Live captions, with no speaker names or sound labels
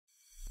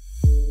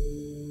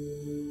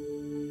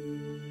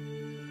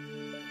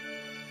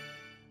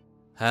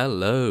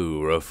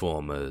Hello,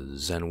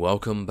 Reformers, and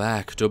welcome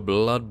back to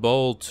Blood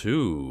Bowl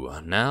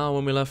 2. Now,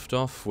 when we left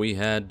off, we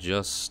had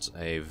just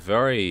a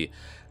very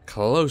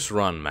close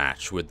run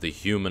match with the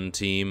human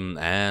team,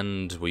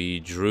 and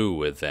we drew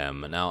with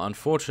them. Now,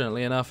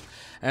 unfortunately enough,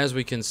 as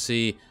we can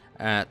see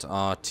at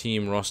our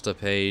team roster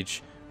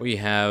page, we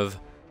have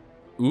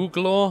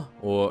Uglor,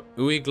 or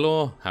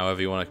Uiglor,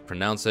 however you want to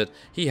pronounce it.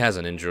 He has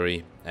an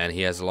injury, and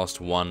he has lost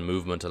one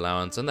movement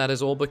allowance, and that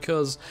is all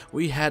because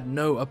we had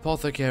no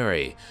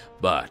apothecary.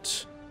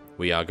 But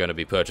we are going to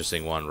be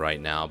purchasing one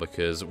right now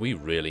because we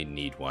really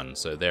need one,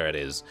 so there it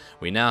is.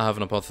 We now have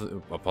an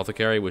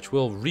apothecary which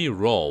will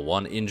re-roll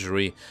one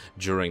injury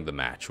during the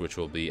match, which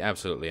will be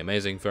absolutely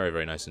amazing. Very,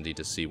 very nice indeed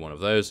to see one of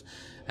those.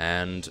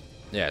 And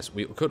yes,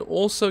 we could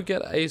also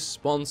get a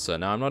sponsor.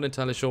 Now, I'm not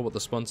entirely sure what the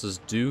sponsors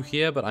do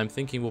here, but I'm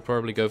thinking we'll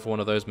probably go for one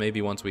of those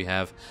maybe once we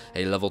have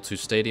a level 2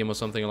 stadium or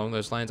something along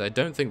those lines. I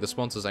don't think the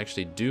sponsors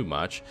actually do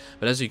much,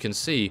 but as you can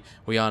see,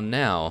 we are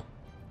now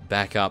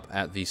back up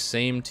at the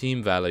same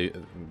team value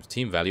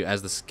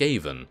as the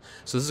Skaven.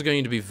 So this is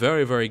going to be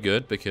very, very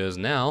good because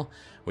now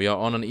we are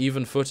on an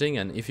even footing,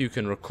 and if you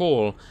can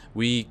recall,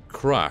 we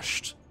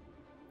crushed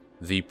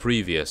the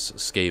previous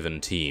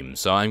Skaven team.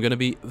 So I'm going to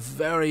be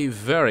very,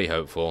 very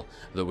hopeful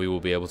that we will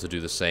be able to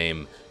do the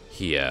same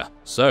here.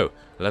 So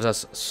let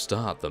us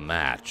start the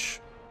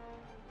match.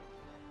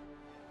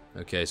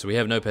 Okay, so we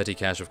have no petty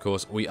cash, of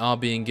course. We are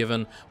being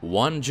given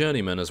one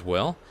journeyman as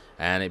well,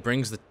 and it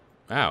brings the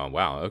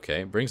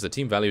it brings the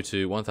team value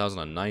to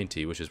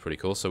 1090, which is pretty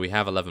cool. So we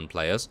have 11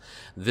 players.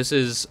 This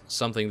is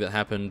something that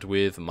happened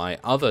with my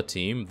other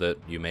team that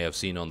you may have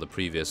seen on the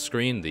previous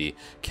screen, the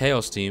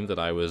Chaos team that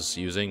I was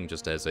using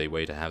just as a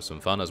way to have some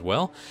fun as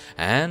well.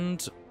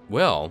 And,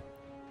 well,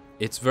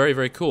 it's very,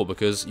 very cool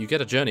because you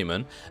get a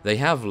journeyman. They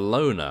have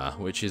loner,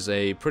 which is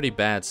a pretty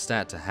bad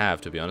stat to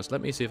have, to be honest.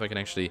 Let me see if I can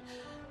actually...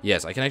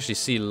 Yes, I can actually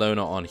see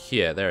loner on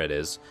here. There it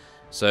is.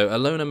 So, a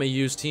loner may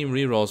use team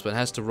rerolls, but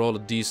has to roll a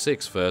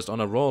d6 first. On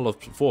a roll of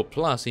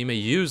 4+, he may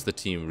use the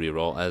team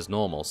reroll as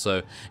normal.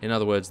 So, in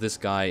other words, this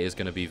guy is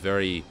going to be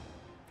very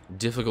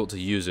difficult to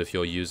use if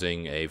you're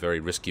using a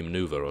very risky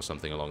maneuver or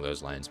something along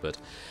those lines. But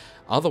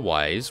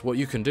otherwise, what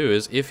you can do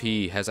is, if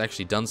he has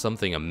actually done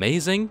something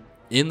amazing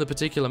in the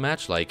particular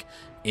match, like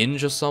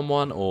injure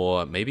someone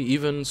or maybe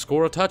even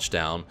score a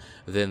touchdown,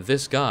 then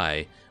this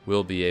guy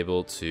will be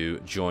able to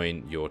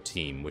join your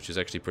team, which is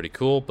actually pretty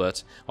cool.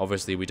 But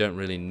obviously we don't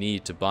really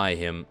need to buy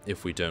him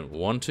if we don't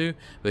want to,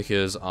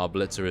 because our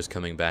blitzer is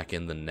coming back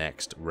in the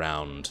next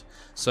round.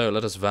 So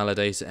let us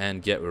validate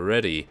and get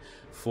ready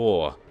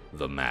for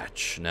the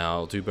match.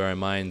 Now, do bear in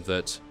mind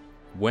that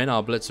when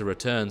our blitzer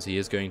returns, he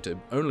is going to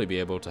only be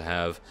able to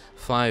have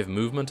 5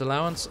 movement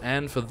allowance,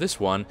 and for this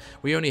one,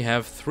 we only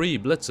have 3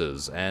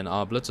 blitzers, and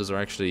our blitzers are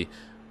actually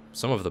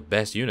some of the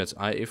best units,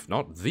 if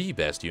not the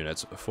best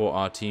units, for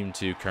our team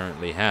to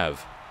currently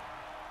have.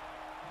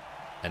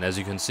 And as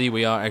you can see,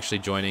 we are actually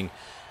joining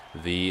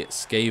the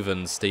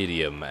Skaven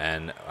Stadium,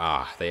 and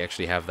they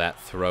actually have that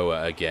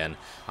thrower again.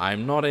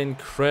 I'm not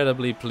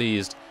incredibly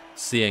pleased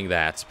seeing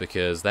that,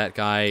 because that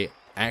guy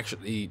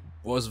actually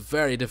was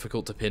very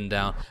difficult to pin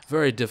down,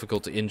 very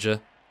difficult to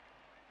injure.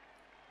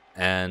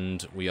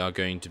 And we are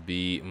going to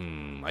be,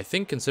 I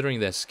think considering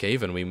they're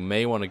Skaven, we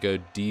may want to go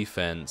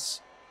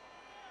defense.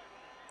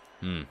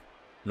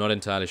 Not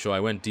entirely sure.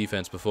 I went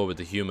defense before with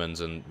the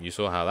humans, and you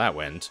saw how that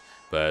went.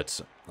 But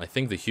I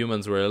think the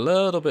humans were a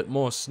little bit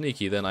more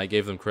sneaky than I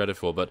gave them credit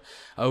for. But,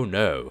 oh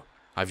no,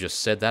 I've just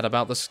said that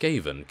about the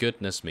Skaven.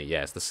 Goodness me,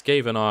 yes, the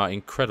Skaven are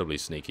incredibly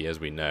sneaky, as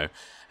we know.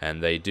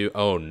 And they do,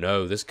 oh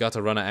no, this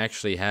gutter runner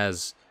actually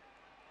has...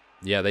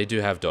 Yeah, they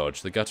do have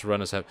dodge. The gutter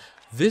runners have...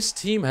 This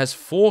team has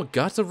 4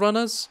 gutter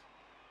runners?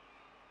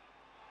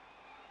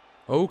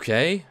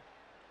 Okay.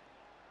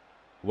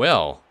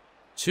 Well,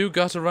 2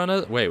 gutter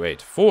runners...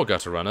 Wait, 4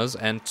 gutter runners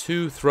and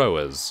 2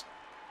 throwers.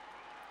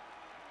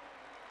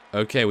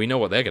 Okay, we know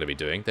what they're going to be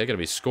doing. They're going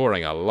to be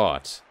scoring a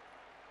lot.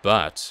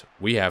 But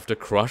we have to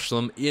crush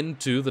them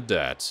into the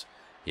dirt.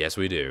 Yes,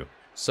 we do.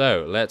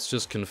 So, let's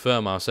just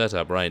confirm our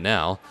setup right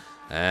now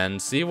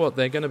and see what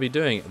they're going to be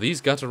doing.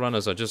 These gutter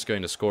runners are just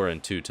going to score in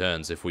 2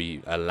 turns if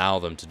we allow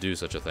them to do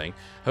such a thing.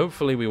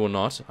 Hopefully we will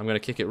not. I'm going to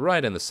kick it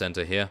right in the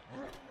center here.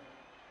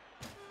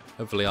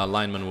 Hopefully our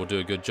lineman will do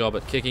a good job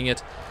at kicking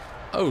it.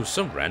 Oh,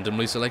 some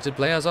randomly selected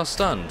players are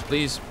stunned.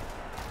 Please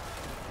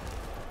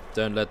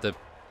don't let that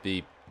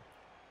be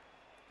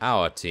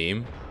our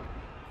team.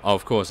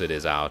 Of course it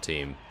is our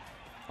team.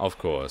 Of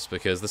course,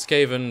 because the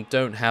Skaven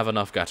don't have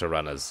enough gutter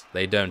runners.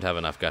 They don't have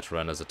enough gutter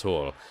runners at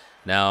all.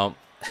 Now,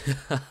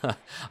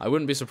 I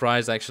wouldn't be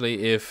surprised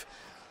actually if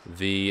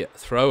the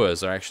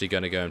throwers are actually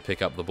going to go and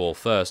pick up the ball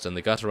first, and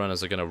the gutter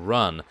runners are going to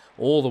run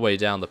all the way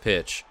down the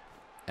pitch.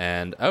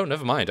 And, oh,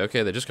 never mind.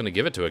 Okay, they're just going to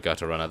give it to a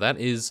gutter runner. That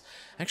is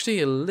actually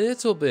a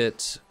little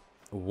bit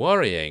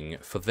worrying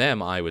for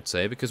them, I would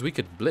say, because we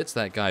could blitz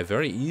that guy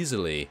very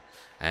easily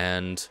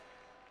and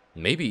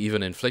maybe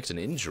even inflict an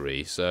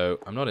injury. So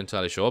I'm not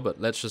entirely sure, but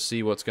let's just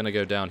see what's going to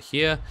go down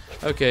here.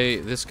 Okay,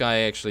 this guy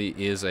actually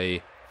is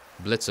a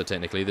blitzer,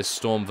 technically. This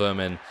storm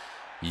vermin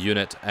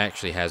unit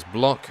actually has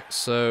block,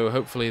 so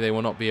hopefully they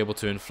will not be able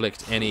to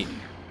inflict any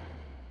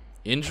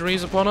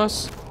injuries upon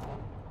us.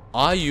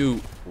 Are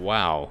you...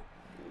 Wow.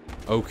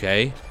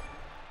 Okay.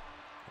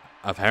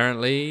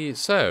 Apparently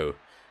so.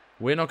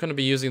 We're not going to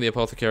be using the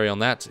apothecary on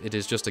that. It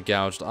is just a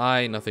gouged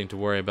eye, nothing to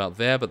worry about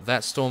there, but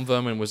that storm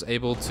vermin was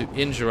able to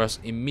injure us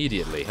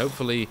immediately.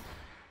 Hopefully,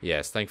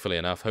 yes, thankfully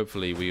enough,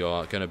 hopefully we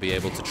are going to be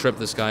able to trip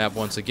this guy up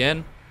once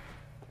again.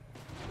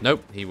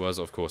 Nope, he was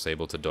of course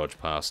able to dodge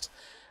past.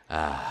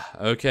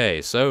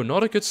 Okay, so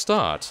not a good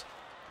start.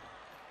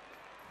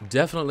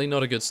 Definitely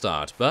not a good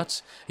start,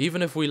 but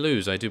even if we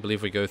lose, I do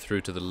believe we go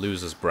through to the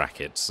losers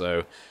bracket,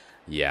 so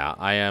yeah,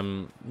 I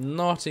am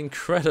not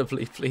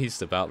incredibly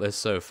pleased about this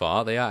so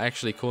far. They are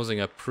actually causing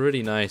a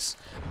pretty nice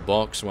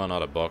box, well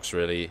not a box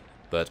really,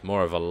 but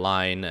more of a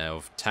line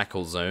of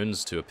tackle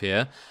zones to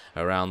appear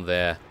around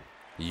their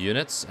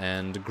units,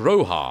 and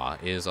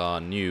Grohar is our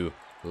new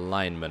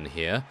lineman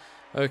here.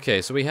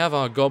 Okay, so we have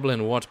our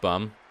Goblin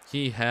Watbum.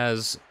 He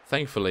has,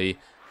 thankfully,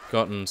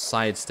 gotten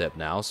sidestep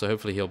now, so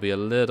hopefully he'll be a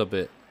little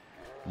bit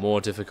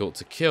more difficult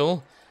to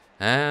kill,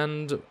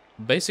 and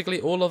basically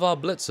all of our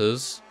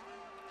blitzers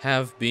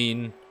have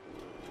been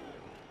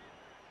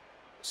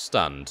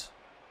stunned.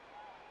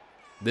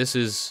 This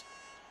is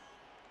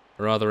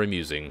rather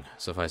amusing,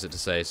 suffice it to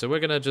say. So we're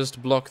going to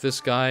just block this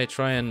guy,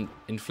 try and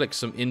inflict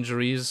some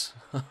injuries.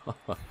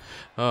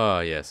 Oh,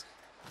 yes.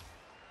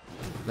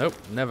 Nope,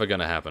 never going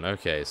to happen.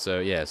 Okay, so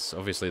yes,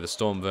 obviously the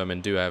Storm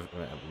Vermin do have,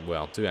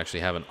 well, do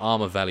actually have an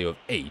armor value of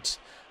 8,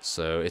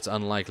 so it's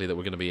unlikely that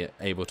we're going to be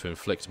able to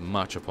inflict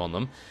much upon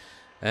them.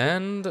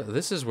 And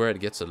this is where it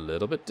gets a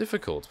little bit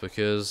difficult,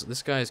 because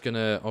this guy is going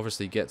to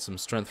obviously get some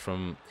strength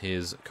from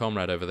his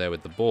comrade over there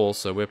with the ball,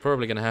 so we're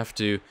probably going to have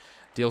to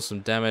deal some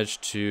damage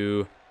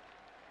to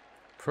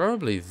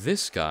probably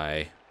this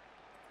guy,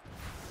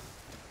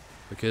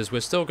 because we're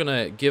still going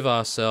to give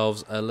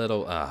ourselves a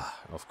little...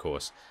 of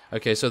course.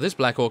 Okay, so this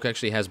Black Orc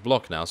actually has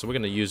block now, so we're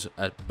going to use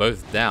a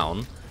both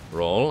down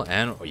roll,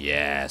 and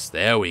yes,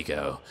 there we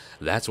go.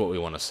 That's what we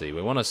want to see.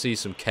 We want to see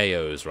some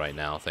KOs right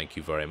now, thank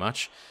you very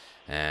much.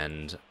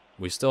 And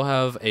we still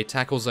have a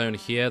tackle zone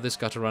here. This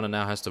gutter runner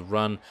now has to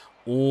run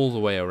all the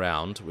way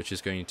around, which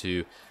is going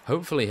to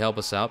hopefully help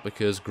us out,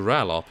 because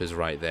Gralop is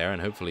right there,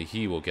 and hopefully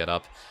he will get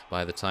up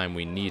by the time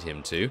we need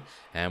him to.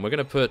 And we're going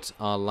to put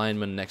our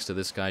lineman next to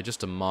this guy just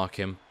to mark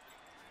him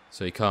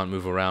so he can't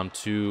move around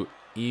too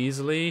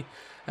easily.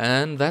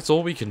 And that's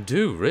all we can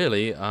do,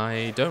 really.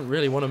 I don't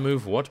really want to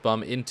move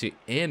Watbum into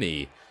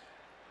any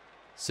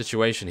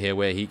situation here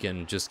where he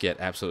can just get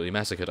absolutely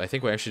massacred. I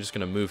think we're actually just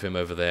going to move him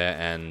over there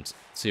and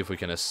see if we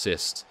can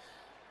assist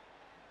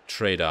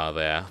Tradar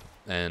there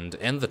and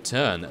end the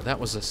turn. That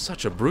was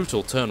such a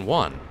brutal turn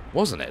 1,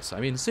 wasn't it?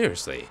 I mean,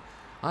 seriously.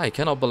 I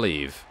cannot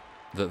believe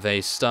that they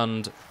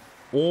stunned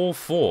all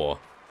 4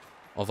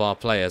 of our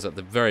players at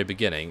the very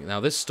beginning. Now,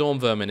 this Storm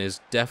Vermin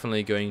is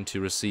definitely going to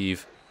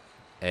receive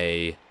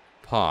a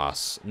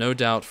pass, no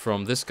doubt,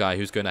 from this guy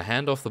who's going to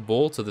hand off the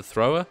ball to the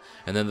thrower,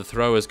 and then the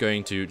thrower is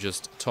going to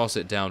just toss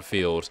it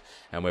downfield,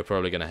 and we're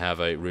probably going to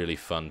have a really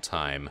fun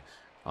time,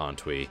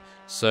 aren't we?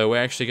 So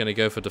we're actually going to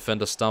go for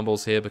Defender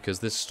Stumbles here, because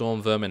this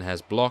Storm Vermin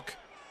has block,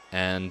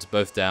 and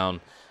both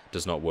down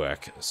does not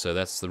work. So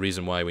that's the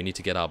reason why we need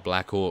to get our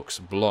Black Orcs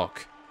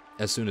block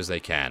as soon as they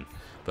can.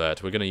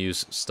 But we're going to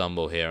use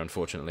Stumble here,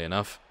 unfortunately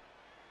enough.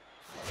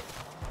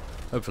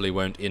 Hopefully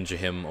won't injure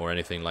him or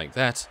anything like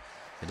that.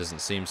 It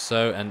doesn't seem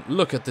so, and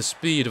look at the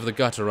speed of the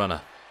Gutter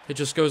Runner. It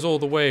just goes all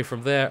the way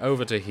from there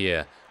over to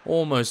here,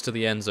 almost to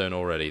the end zone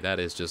already. That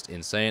is just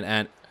insane,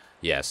 and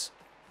yes,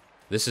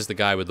 this is the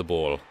guy with the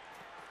ball.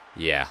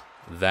 Yeah,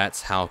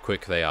 that's how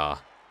quick they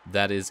are.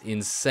 That is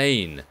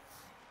insane.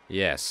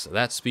 Yes,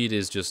 that speed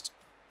is just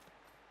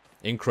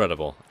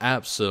incredible.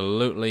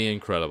 Absolutely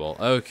incredible.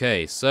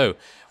 Okay, so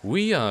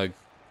we are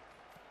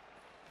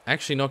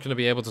actually not going to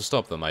be able to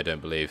stop them, I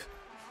don't believe.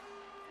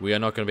 We are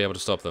not going to be able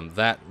to stop them.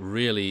 That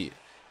really...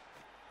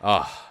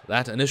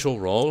 that initial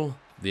roll,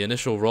 the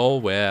initial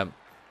roll where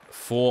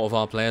 4 of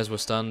our players were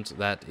stunned,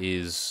 that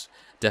is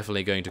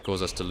definitely going to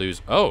cause us to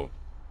lose. Oh!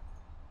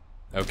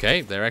 Okay,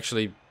 they're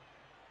actually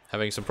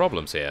having some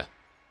problems here.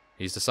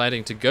 He's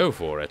deciding to go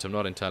for it. I'm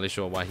not entirely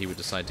sure why he would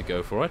decide to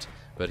go for it,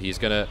 but he's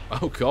gonna...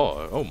 Oh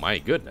god, oh my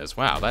goodness,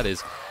 wow, that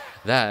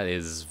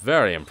is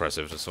very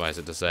impressive, to suffice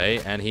it to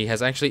say, and he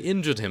has actually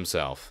injured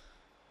himself.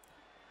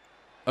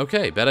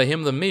 Okay, better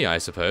him than me, I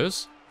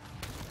suppose.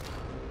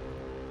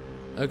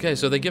 Okay,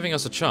 so they're giving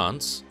us a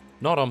chance.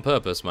 Not on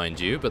purpose, mind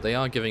you, but they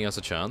are giving us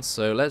a chance.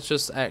 So let's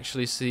just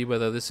actually see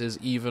whether this is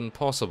even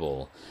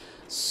possible.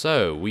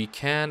 So, we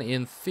can,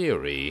 in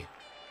theory,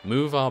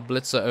 move our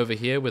blitzer over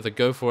here with a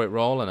go-for-it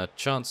roll and a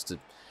chance to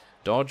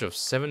dodge of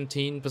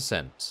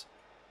 17%.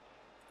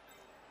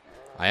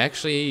 I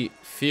actually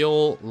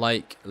feel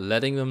like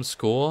letting them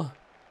score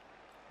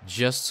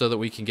just so that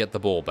we can get the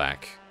ball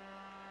back.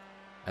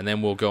 And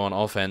then we'll go on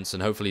offense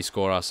and hopefully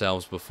score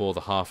ourselves before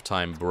the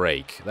halftime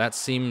break. That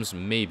seems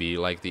maybe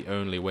like the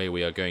only way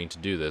we are going to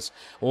do this.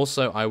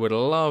 Also, I would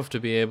love to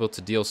be able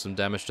to deal some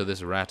damage to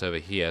this rat over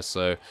here.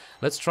 So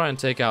let's try and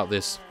take out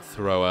this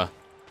thrower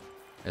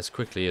as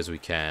quickly as we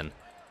can.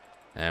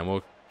 And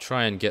we'll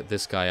try and get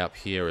this guy up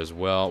here as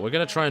well. We're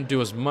going to try and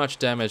do as much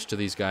damage to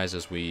these guys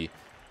as we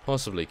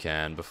possibly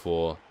can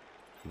before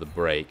the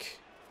break.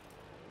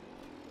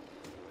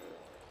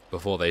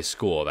 Before they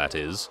score, that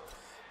is.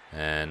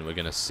 And we're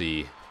going to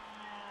see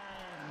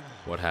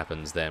what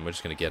happens then. We're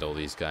just going to get all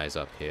these guys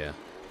up here.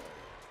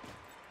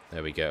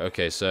 There we go.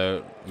 Okay,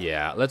 so,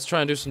 yeah. Let's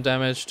try and do some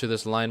damage to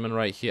this lineman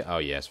right here. Oh,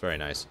 yes. Very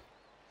nice.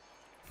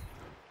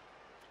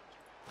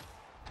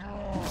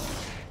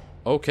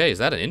 Okay, is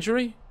that an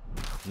injury?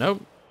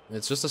 Nope.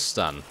 It's just a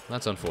stun.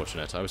 That's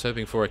unfortunate. I was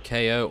hoping for a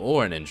KO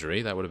or an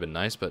injury. That would have been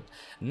nice. But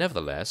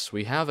nevertheless,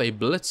 we have a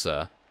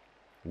blitzer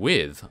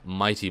with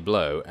Mighty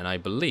Blow. And I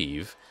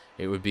believe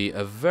it would be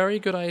a very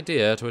good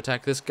idea to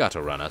attack this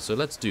gutter runner, so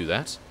let's do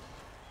that.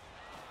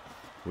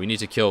 We need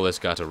to kill this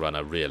gutter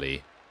runner,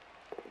 really.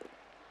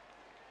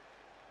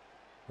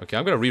 Okay,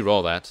 I'm going to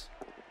re-roll that.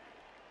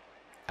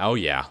 Oh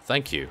yeah,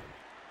 thank you.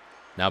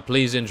 Now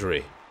please,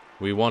 injury.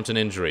 We want an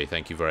injury,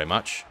 thank you very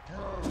much.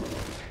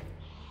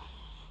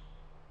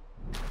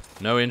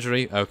 No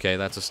injury? Okay,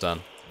 that's a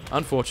stun.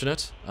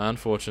 Unfortunate,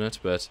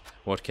 but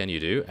what can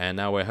you do? And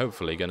now we're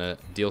hopefully going to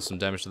deal some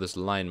damage to this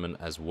lineman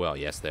as well.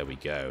 Yes, there we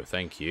go.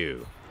 Thank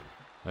you.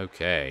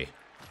 Okay.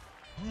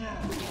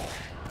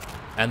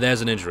 And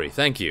there's an injury.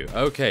 Thank you.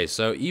 Okay,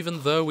 so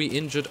even though we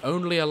injured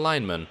only a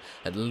lineman,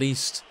 at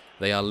least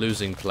they are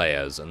losing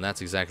players, and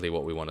that's exactly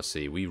what we want to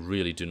see. We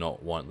really do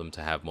not want them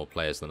to have more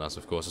players than us,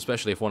 of course,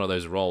 especially if one of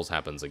those rolls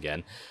happens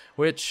again,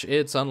 which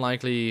it's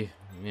unlikely,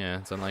 yeah,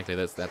 it's unlikely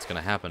that's going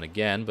to happen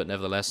again, but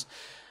nevertheless,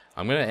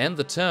 I'm going to end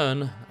the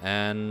turn,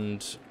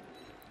 and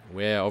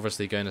we're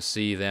obviously going to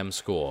see them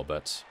score,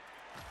 but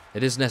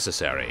it is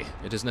necessary.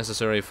 It is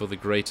necessary for the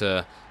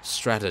greater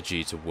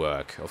strategy to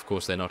work. Of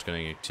course, they're not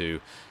going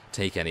to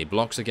take any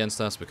blocks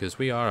against us, because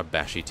we are a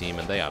bashy team,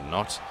 and they are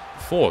not.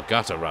 4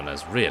 gutter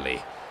runners,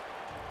 really.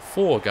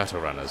 4 gutter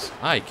runners.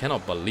 I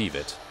cannot believe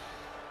it.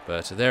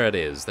 But there it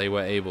is. They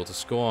were able to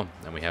score,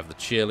 and we have the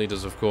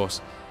cheerleaders, of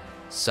course,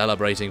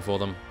 celebrating for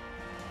them.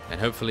 And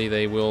hopefully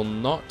they will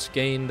not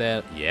gain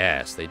their...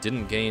 Yes, they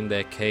didn't gain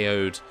their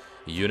KO'd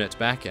unit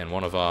back, and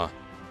one of our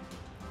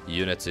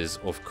units is,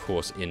 of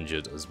course,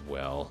 injured as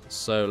well.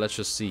 So let's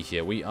just see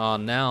here. We are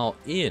now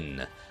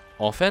in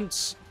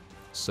offense,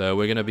 so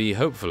we're going to be,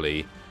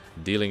 hopefully,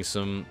 dealing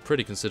some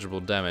pretty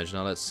considerable damage.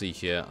 Now let's see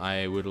here.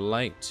 I would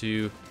like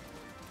to...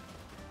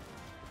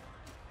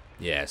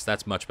 Yes,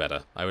 that's much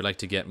better. I would like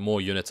to get more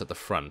units at the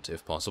front,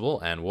 if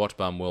possible, and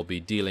Wartbum will be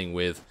dealing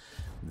with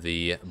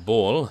the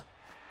ball,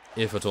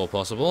 if at all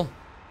possible.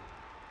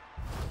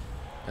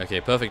 Okay,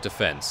 perfect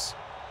defense.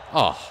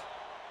 Oh,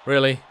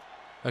 really?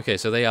 Okay,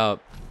 so they are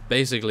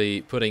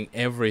basically putting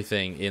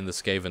everything in the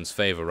Skaven's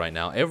favor right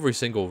now. Every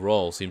single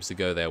roll seems to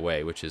go their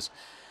way, which is,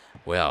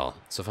 well,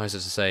 suffice it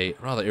to say,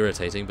 rather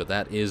irritating, but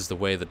that is the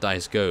way the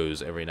dice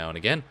goes every now and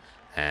again.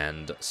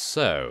 And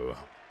so,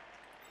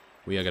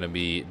 we are going to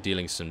be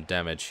dealing some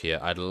damage here.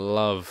 I'd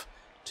love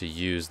to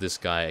use this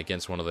guy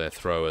against one of their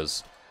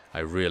throwers. I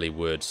really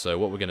would. So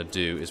what we're going to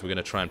do is we're going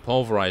to try and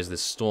pulverize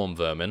this storm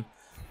vermin.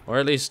 Or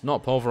at least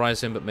not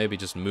pulverize him, but maybe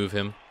just move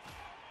him.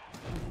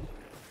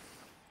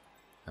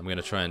 I'm going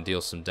to try and deal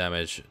some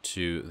damage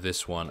to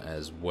this one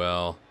as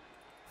well.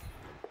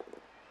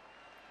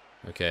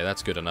 Okay,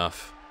 that's good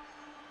enough.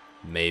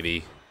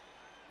 Maybe.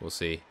 We'll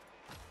see.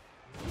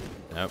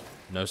 Nope,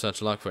 no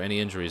such luck for any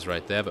injuries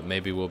right there, but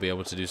maybe we'll be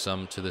able to do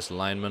some to this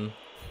lineman.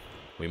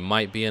 We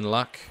might be in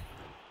luck.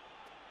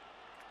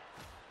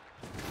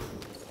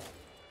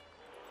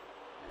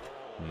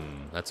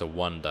 That's a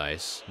 1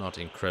 dice. Not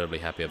incredibly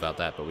happy about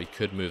that, but we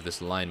could move this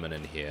lineman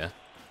in here.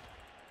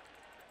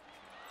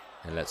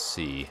 And let's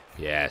see.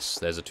 Yes,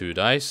 there's a 2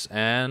 dice,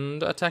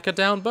 and attacker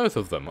down both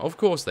of them. Of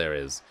course there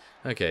is.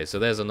 Okay, so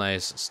there's a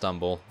nice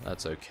stumble.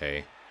 That's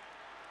okay.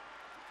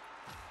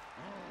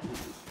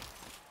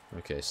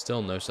 Okay,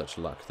 still no such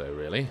luck though,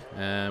 really.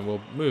 And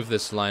we'll move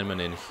this lineman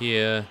in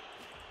here.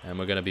 And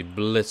we're going to be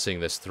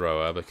blitzing this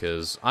thrower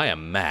because I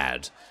am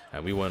mad.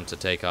 And we want to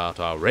take out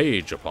our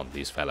rage upon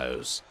these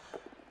fellows.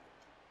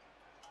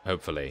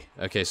 Hopefully.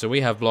 Okay, so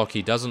we have block,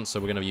 he doesn't, so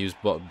we're going to use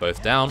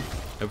both down.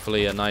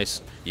 Hopefully a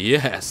nice...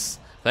 Yes!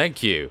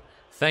 Thank you!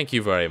 Thank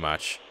you very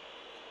much.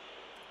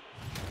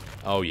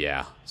 Oh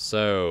yeah.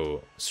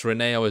 So,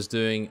 Srineo is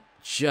doing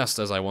just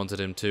as I wanted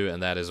him to,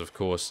 and that is, of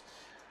course,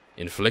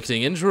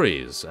 inflicting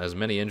injuries. As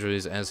many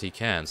injuries as he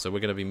can. So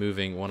we're going to be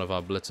moving one of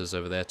our blitzers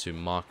over there to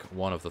mark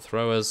one of the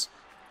throwers.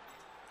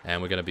 And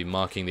we're going to be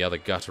marking the other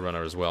gutter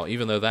runner as well.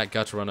 Even though that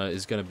gutter runner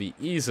is going to be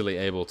easily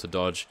able to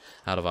dodge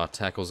out of our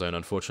tackle zone,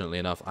 unfortunately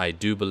enough, I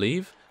do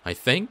believe, I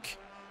think,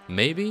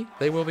 maybe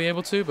they will be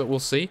able to, but we'll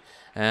see.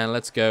 And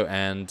let's go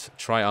and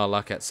try our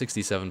luck at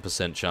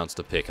 67% chance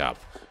to pick up.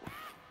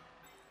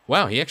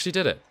 Wow, he actually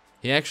did it.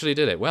 He actually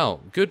did it.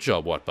 Well, good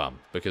job, Wartbum,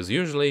 because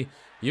usually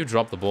You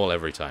drop the ball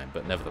every time,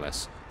 but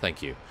nevertheless,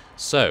 thank you.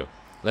 So,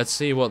 let's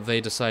see what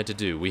they decide to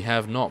do. We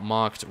have not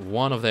marked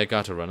one of their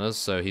gutter runners,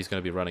 so he's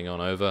going to be running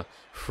on over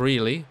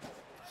freely.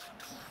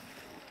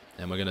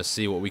 And we're going to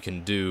see what we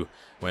can do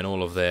when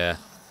all of their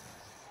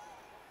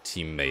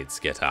teammates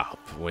get up.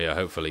 We are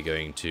hopefully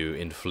going to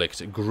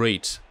inflict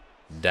great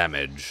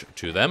damage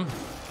to them.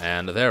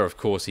 And there, of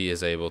course, he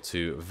is able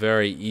to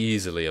very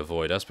easily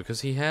avoid us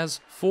because he has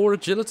 4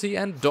 agility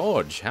and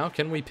dodge. How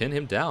can we pin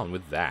him down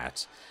with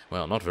that?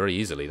 Well, not very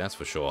easily, that's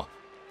for sure.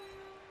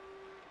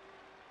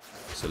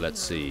 So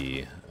let's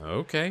see.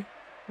 Okay,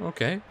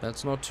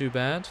 that's not too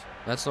bad.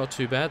 That's not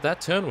too bad.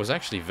 That turn was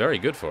actually very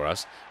good for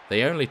us.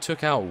 They only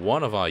took out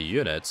one of our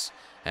units,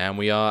 and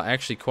we are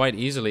actually quite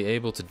easily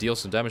able to deal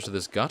some damage to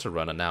this gutter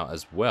runner now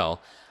as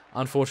well.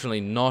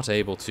 Unfortunately, not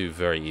able to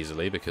very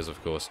easily because,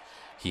 of course,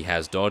 he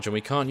has dodge, and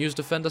we can't use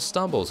Defender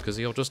Stumbles because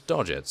he'll just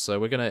dodge it. So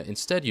we're going to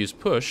instead use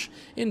Push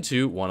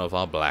into one of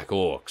our Black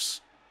Orcs.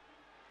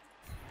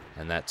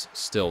 And that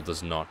still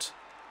does not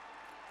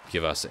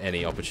give us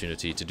any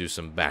opportunity to do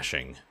some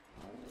bashing.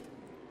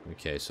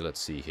 Okay, so let's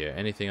see here.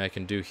 Anything I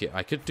can do here?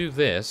 I could do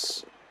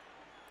this,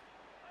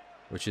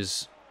 which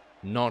is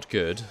not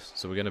good.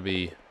 So we're going to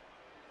be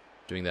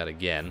doing that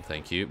again.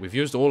 Thank you. We've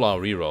used all our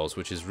rerolls,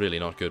 which is really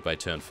not good by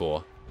turn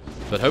 4.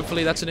 But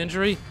hopefully that's an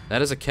injury.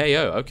 That is a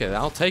KO. Okay,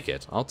 I'll take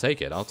it. I'll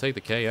take it. I'll take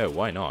the KO.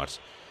 Why not?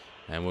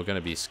 And we're going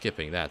to be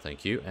skipping that,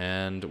 thank you.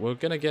 And we're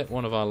going to get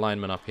one of our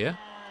linemen up here.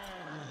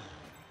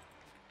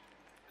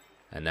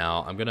 And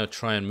now I'm going to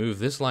try and move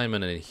this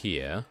lineman in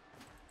here.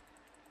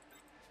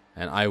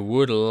 And I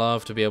would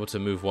love to be able to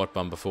move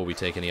Watbum before we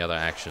take any other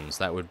actions.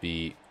 That would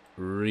be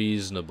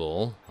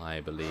reasonable,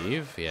 I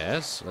believe.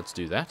 Yes, let's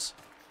do that.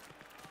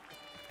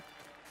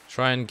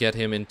 Try and get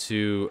him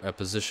into a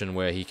position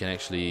where he can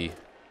actually,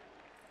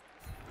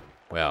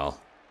 well,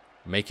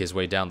 make his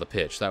way down the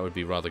pitch. That would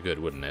be rather good,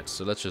 wouldn't it?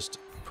 So let's just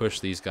push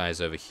these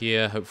guys over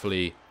here.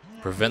 Hopefully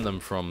prevent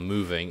them from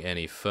moving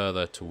any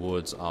further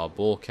towards our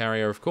ball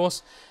carrier, of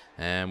course.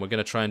 And we're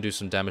going to try and do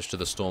some damage to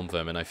the Storm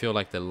Vermin. I feel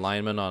like the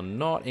linemen are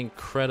not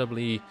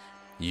incredibly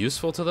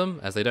useful to them,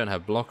 as they don't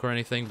have block or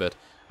anything, but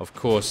of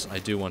course I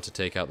do want to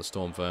take out the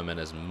Storm Vermin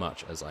as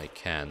much as I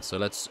can. So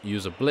let's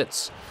use a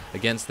Blitz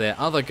against their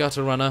other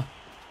Gutter Runner,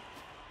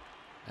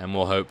 and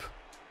we'll hope.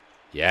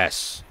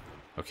 Yes!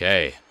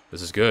 Okay,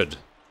 this is good.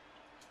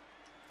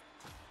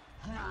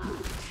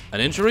 An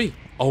injury?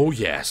 Oh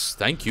yes,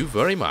 thank you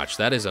very much.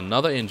 That is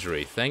another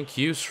injury. Thank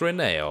you,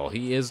 Shrinail.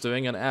 He is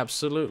doing an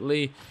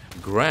absolutely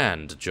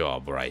grand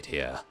job right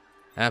here.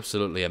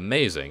 Absolutely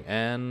amazing.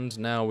 And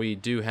now we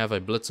do have a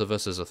Blitzer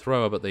versus a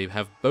Thrower, but they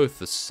have both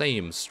the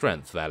same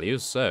strength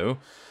values, so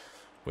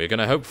we're going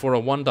to hope for a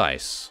 1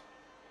 dice.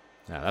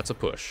 Now, that's a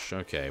push.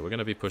 Okay, we're going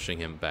to be pushing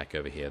him back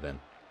over here then.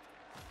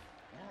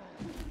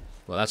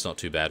 Well, that's not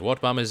too bad.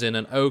 Watbum is in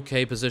an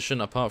okay position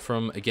apart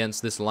from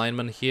against this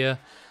lineman here.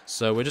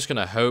 So we're just going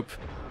to hope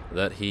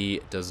that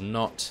he does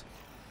not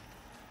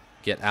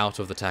get out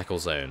of the tackle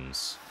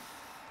zones.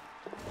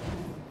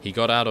 He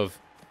got out of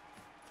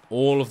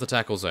all of the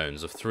tackle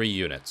zones of 3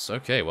 units.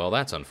 Okay, well,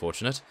 that's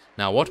unfortunate.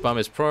 Now, Watbum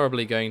is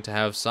probably going to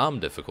have some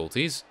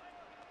difficulties.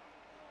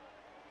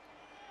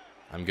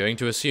 I'm going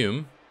to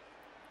assume.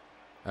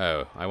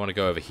 Oh, I want to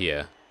go over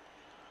here.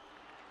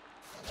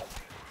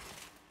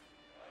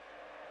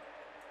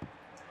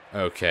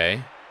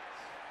 Okay.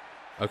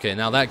 Okay,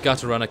 now that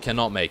Gutter Runner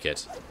cannot make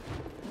it.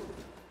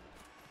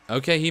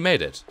 Okay, he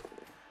made it.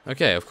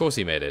 Okay, of course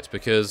he made it,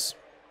 because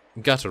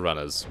Gutter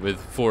Runners with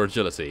 4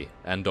 agility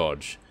and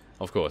dodge,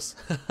 of course.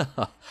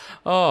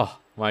 Oh,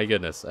 my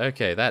goodness.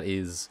 Okay, that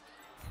is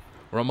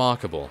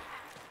remarkable.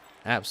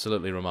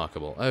 Absolutely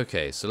remarkable.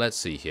 Okay, so let's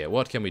see here.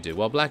 What can we do?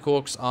 Well, Black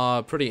Orcs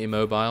are pretty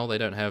immobile. They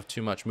don't have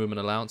too much movement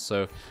allowance,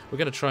 so we're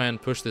going to try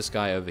and push this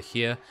guy over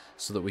here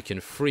so that we can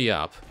free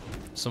up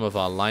some of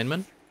our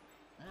linemen.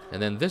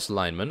 And then this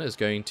lineman is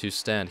going to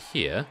stand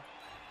here.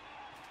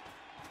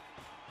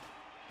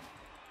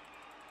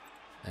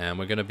 And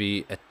we're going to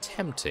be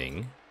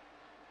attempting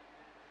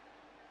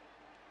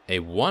a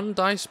 1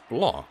 dice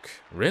block.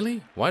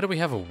 Really? Why do we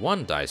have a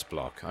 1 dice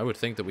block? I would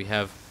think that we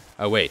have...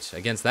 Oh, wait.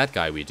 Against that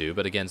guy we do,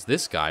 but against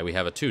this guy we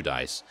have a 2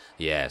 dice.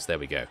 Yes, there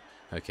we go.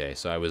 Okay,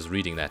 so I was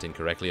reading that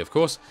incorrectly, of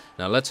course.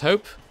 Now, let's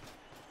hope.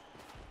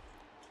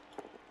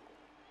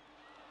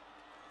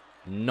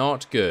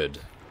 Not good.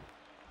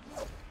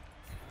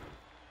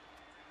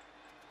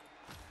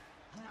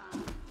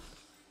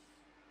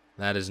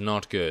 That is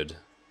not good.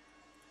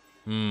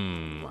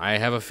 I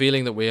have a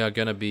feeling that we are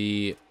going to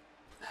be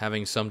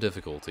having some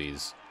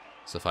difficulties,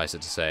 suffice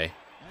it to say.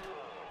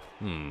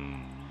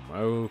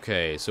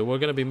 Okay, so we're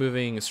going to be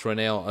moving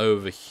Shrinail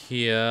over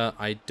here.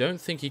 I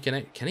don't think he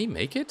can... Can he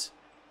make it?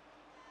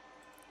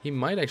 He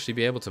might actually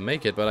be able to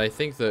make it, but I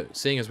think that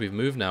seeing as we've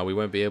moved now, we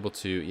won't be able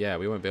to... Yeah,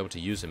 we won't be able to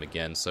use him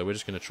again, so we're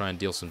just going to try and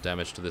deal some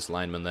damage to this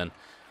lineman then.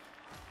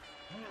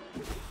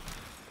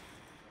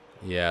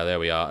 Yeah, there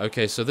we are.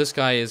 Okay, so this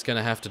guy is going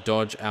to have to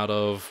dodge out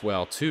of,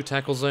 well, 2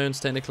 tackle zones,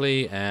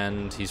 technically,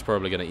 and he's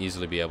probably going to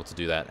easily be able to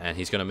do that, and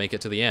he's going to make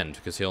it to the end,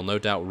 because he'll no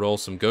doubt roll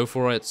some go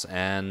for it,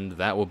 and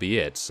that will be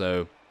it.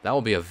 So, that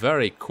will be a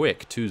very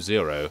quick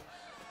 2-0.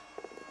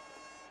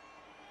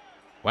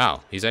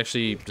 Wow, he's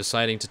actually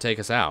deciding to take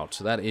us out.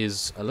 That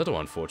is a little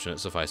unfortunate,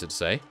 suffice it to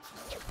say.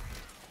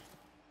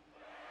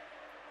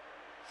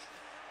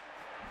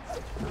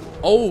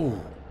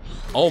 Oh!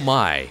 Oh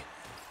my!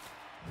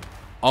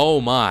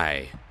 Oh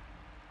my.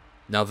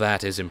 Now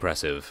that is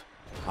impressive.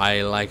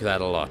 I like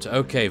that a lot.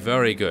 Okay,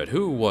 very good.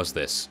 Who was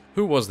this?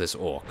 Who was this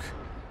orc?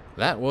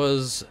 That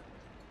was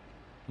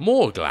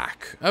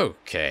Morglak.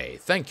 Okay,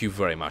 thank you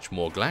very much,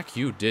 Morglak.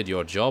 You did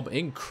your job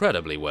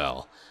incredibly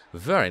well.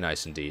 Very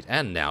nice indeed.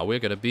 And now we're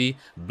going to be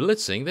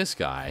blitzing this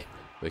guy.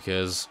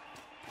 Because,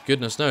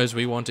 goodness knows,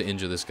 we want to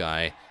injure this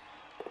guy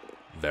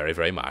very,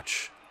 very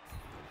much.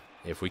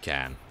 If we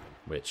can.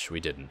 Which we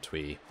didn't.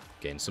 We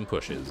gained some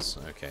pushes.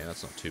 Okay,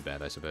 that's not too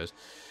bad, I suppose.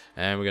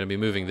 And we're going to be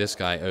moving this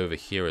guy over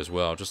here as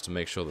well, just to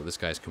make sure that this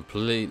guy's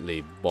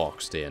completely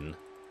boxed in.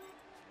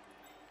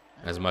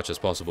 As much as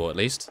possible, at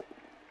least.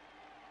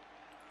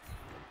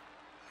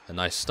 A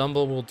nice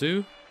stumble will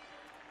do.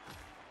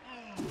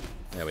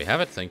 There we have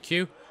it, thank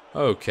you.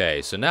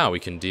 Okay, so now we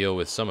can deal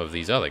with some of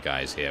these other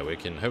guys here. We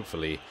can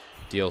hopefully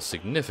deal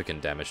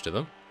significant damage to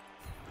them.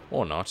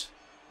 Or not,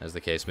 as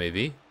the case may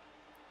be.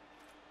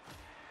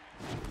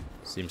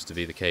 Seems to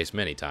be the case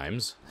many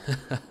times.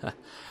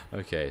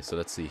 Okay, so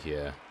let's see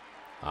here.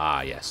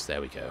 Ah, yes,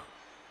 there we go.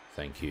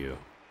 Thank you.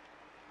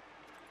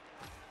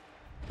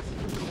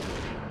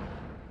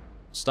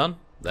 Stun?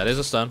 That is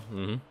a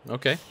stun.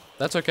 Okay,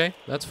 that's okay.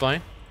 That's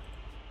fine.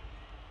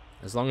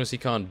 As long as he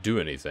can't do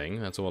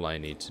anything, that's all I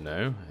need to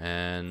know.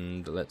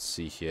 And let's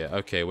see here.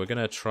 Okay, we're going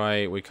to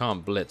try... We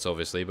can't blitz,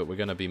 obviously, but we're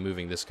going to be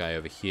moving this guy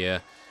over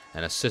here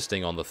and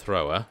assisting on the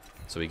thrower.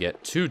 So we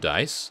get 2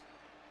 dice.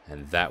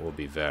 And that will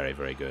be very,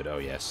 very good. Oh,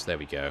 yes. There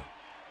we go.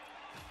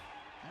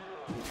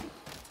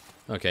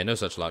 Okay, no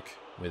such luck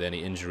with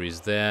any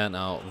injuries there.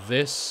 Now,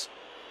 this...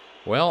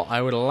 Well,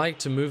 I would like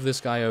to move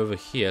this guy over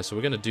here, so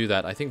we're going to do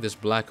that. I think this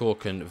Black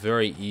Orc can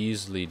very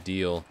easily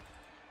deal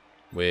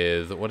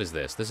with... What is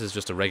this? This is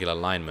just a regular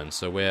lineman,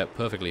 so we're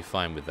perfectly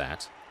fine with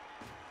that.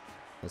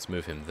 Let's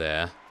move him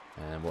there,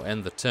 and we'll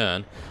end the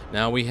turn.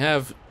 Now, we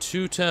have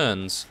 2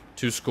 turns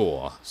to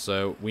score,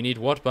 so we need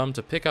Whatbum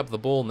to pick up the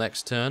ball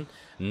next turn,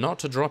 not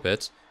to drop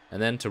it,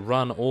 and then to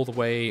run all the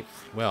way,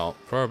 well,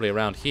 probably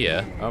around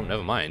here. Oh,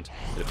 never mind.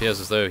 It appears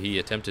as though he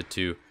attempted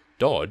to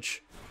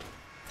dodge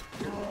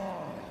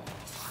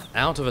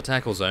out of a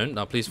tackle zone.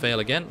 Now, please fail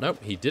again.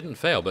 Nope, he didn't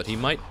fail, but he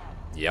might...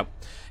 Yep,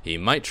 he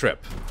might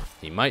trip.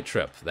 He might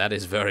trip. That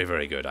is very,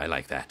 very good. I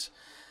like that.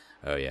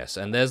 Oh, yes.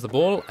 And there's the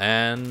ball,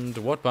 and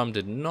Whatbum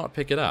did not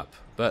pick it up,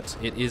 but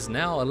it is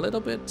now a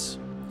little bit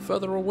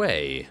further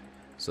away.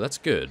 So that's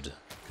good,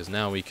 because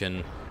now we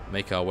can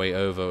make our way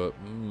over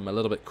a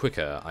little bit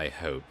quicker, I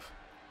hope.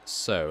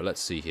 So,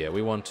 let's see here.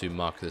 We want to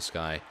mark this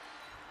guy.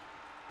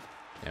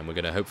 And we're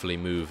going to hopefully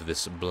move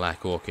this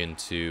Black Orc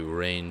into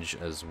range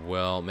as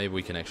well. Maybe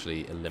we can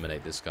actually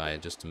eliminate this guy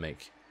just to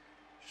make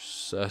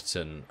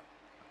certain.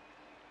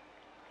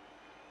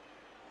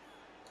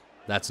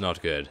 That's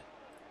not good.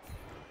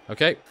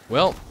 Okay,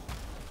 well,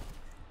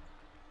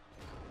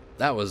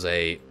 that was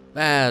a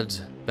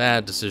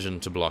bad decision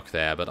to block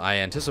there, but I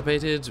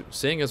anticipated,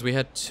 seeing as we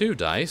had 2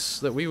 dice,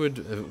 that we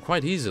would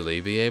quite easily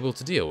be able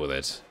to deal with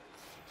it.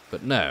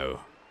 But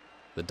no,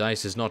 the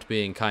dice is not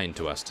being kind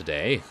to us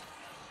today.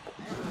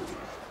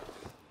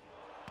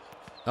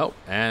 Oh,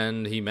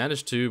 and he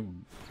managed to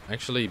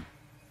actually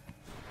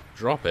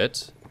drop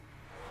it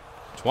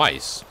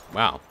twice.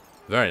 Wow.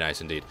 Very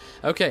nice indeed.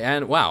 Okay,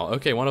 and wow,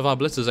 okay, one of our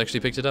blitzers actually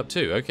picked it up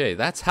too. Okay,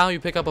 that's how you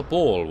pick up a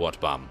ball,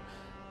 Whatbum.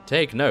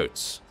 Take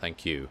notes.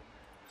 Thank you.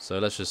 So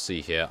let's just see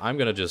here. I'm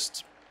going to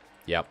just...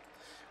 Yep.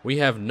 We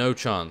have no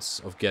chance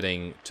of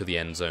getting to the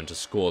end zone to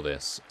score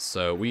this.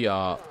 So we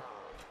are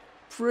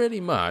pretty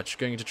much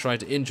going to try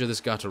to injure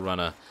this gutter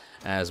runner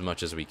as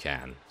much as we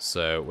can.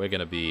 So we're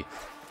going to be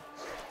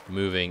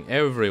moving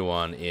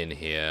everyone in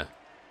here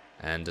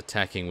and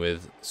attacking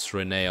with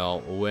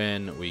Srinail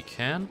when we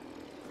can.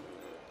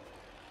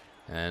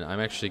 And I'm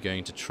actually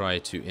going to try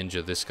to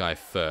injure this guy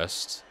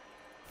first.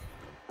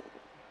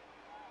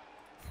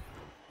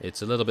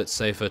 It's a little bit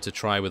safer to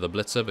try with a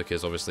blitzer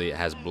because obviously it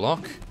has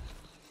block.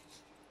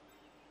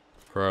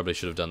 Probably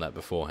should have done that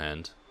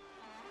beforehand.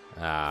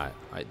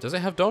 Does it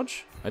have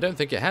dodge? I don't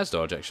think it has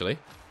dodge, actually.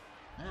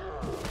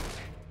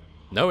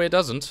 No, it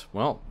doesn't.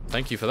 Well,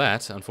 thank you for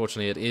that.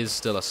 Unfortunately, it is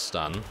still a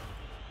stun.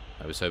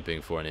 I was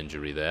hoping for an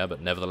injury there,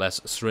 but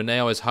nevertheless,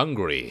 Srinail is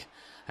hungry.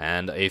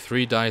 And a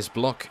 3-dice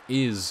block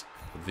is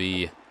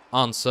the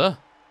answer.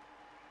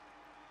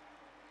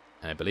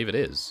 I believe it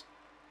is.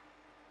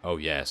 Oh,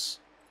 yes.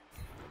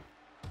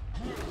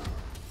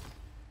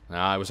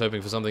 I was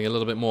hoping for something a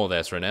little bit more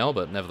there, Srinail,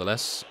 but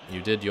nevertheless,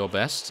 you did your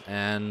best,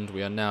 and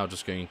we are now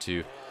just going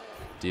to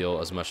deal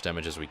as much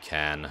damage as we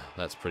can.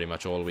 That's pretty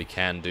much all we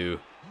can do,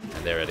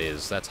 and there it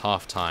is. That's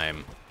half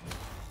time.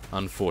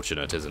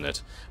 Unfortunate, isn't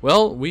it?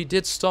 Well, we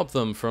did stop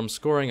them from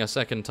scoring a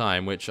second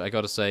time, which I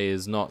gotta say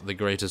is not the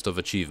greatest of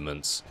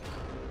achievements.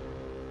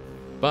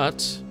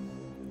 But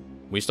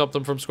we stopped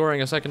them from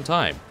scoring a second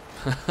time.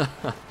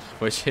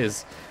 Which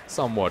is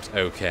somewhat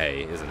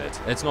okay, isn't it?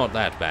 It's not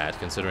that bad,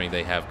 considering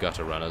they have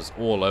gutter runners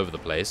all over the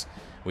place.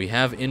 We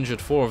have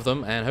injured 4 of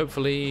them, and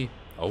hopefully,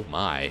 oh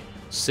my,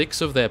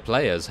 6 of their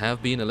players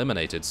have been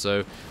eliminated,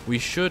 so we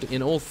should,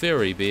 in all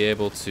theory, be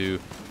able to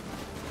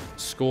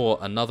score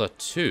another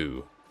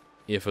 2,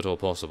 if at all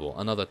possible.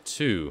 Another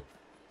 2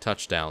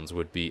 touchdowns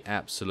would be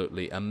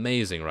absolutely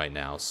amazing right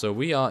now. So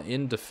we are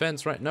in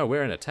defense right... No,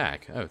 we're in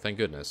attack. Oh, thank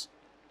goodness.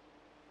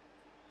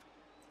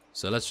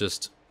 So let's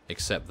just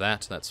accept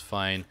that. That's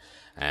fine.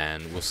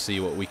 And we'll see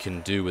what we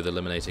can do with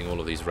eliminating all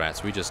of these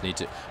rats. We just need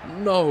to...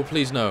 No,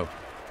 please no.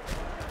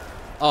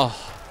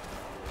 Oh,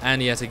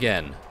 and yet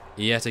again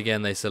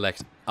they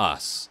select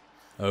us.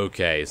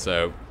 Okay,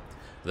 so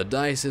the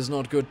dice is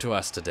not good to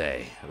us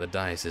today. The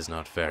dice is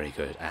not very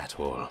good at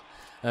all.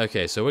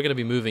 Okay, so we're going to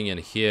be moving in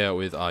here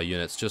with our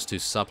units just to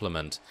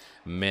supplement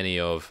many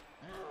of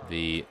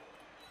the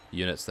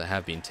units that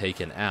have been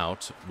taken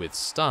out with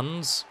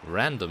stuns,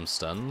 random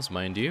stuns,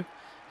 mind you.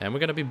 And we're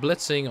going to be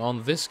blitzing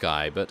on this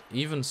guy, but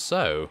even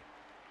so,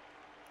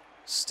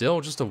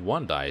 still just a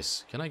 1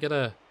 dice. Can I get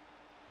a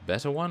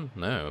better one?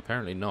 No,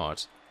 apparently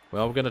not.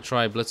 Well, we're going to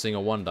try blitzing a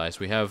 1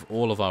 dice. We have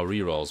all of our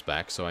rerolls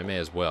back, so I may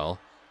as well.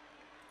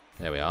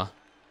 There we are.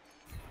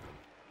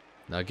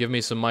 Now give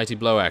me some mighty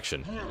blow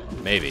action.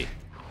 Maybe.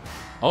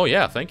 Oh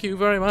yeah, thank you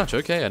very much.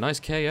 Okay, a nice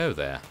KO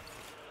there.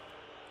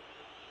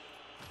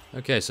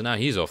 Okay, so now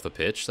he's off the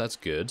pitch. That's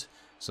good.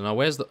 So now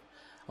where's the...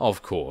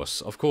 Of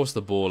course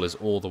the ball is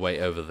all the way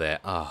over there.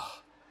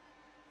 Ah,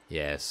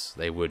 yes,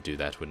 they would do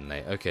that, wouldn't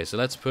they? Okay, so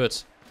let's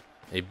put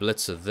a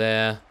blitzer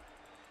there.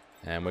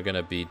 And we're going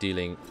to be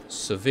dealing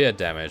severe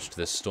damage to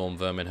this storm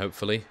vermin,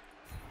 hopefully.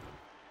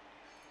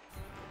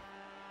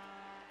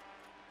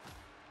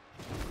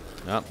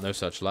 Ah, no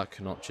such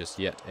luck, not just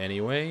yet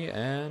anyway.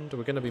 And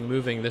we're going to be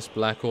moving this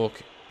Black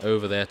Orc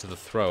over there to the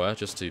thrower,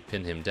 just to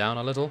pin him down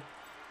a little.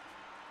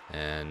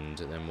 And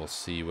then we'll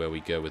see where we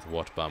go with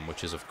Whatbum,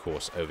 which is, of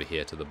course, over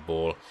here to the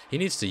ball. He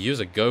needs to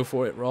use a go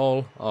for it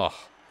roll. Oh,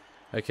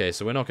 okay,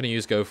 so we're not going to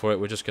use go for it.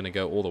 We're just going to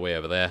go all the way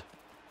over there.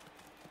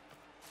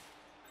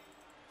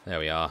 There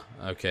we are.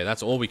 Okay,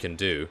 that's all we can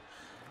do.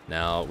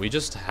 Now, we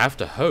just have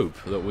to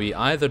hope that we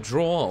either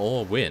draw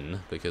or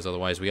win, because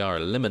otherwise we are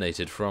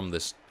eliminated from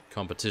this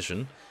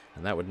competition,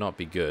 and that would not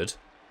be good.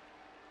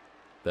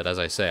 But as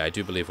I say, I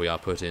do believe we are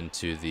put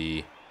into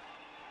the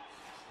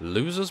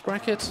losers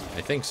bracket?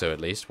 I think so, at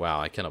least. Wow,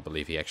 I cannot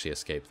believe he actually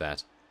escaped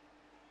that.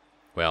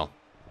 Well,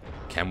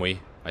 can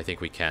we? I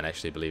think we can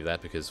actually believe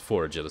that, because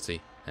 4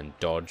 agility and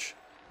dodge.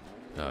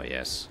 Oh,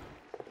 yes.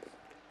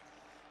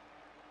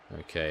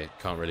 Okay,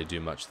 can't really do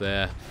much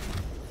there.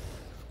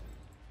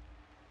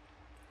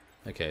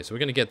 Okay, so we're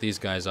going to get these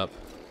guys up.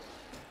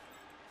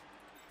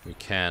 We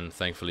can,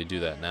 thankfully, do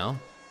that now.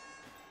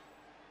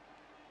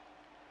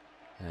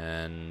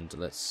 And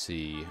let's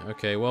see.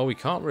 Okay, well, we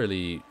can't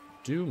really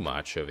do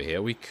much over here.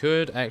 We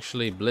could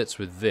actually blitz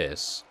with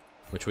this,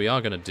 which we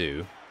are going to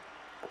do.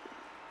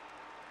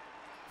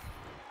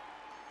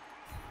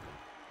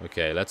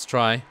 Okay, let's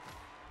try.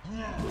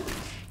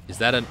 Is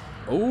that an...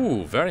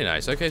 Oh, very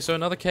nice. Okay, so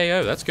another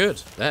KO. That's good.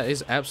 That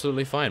is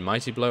absolutely fine.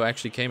 Mighty Blow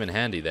actually came in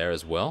handy there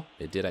as well.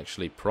 It did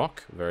actually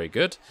proc. Very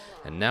good.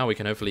 And now we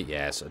can hopefully...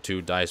 Yes, a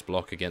 2 dice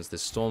block against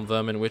this Storm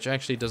Vermin, which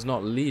actually does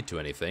not lead to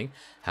anything.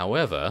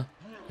 However,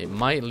 it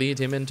might lead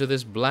him into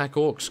this Black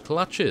Orc's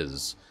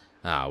clutches.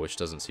 Ah, which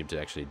doesn't seem to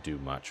actually do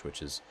much,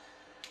 which is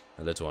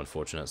a little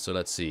unfortunate. So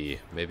let's see.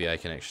 Maybe I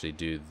can actually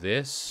do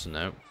this.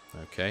 No.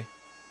 Okay.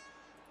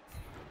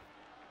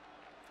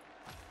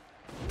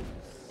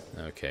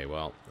 Okay,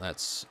 well,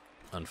 that's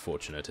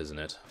unfortunate, isn't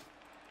it?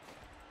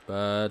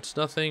 But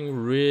nothing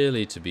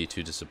really to be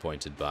too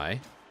disappointed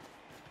by.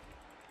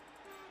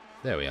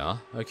 There we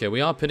are. Okay,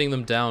 we are pinning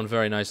them down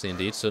very nicely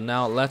indeed. So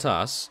now let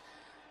us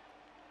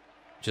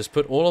just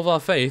put all of our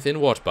faith in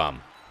Whatbum.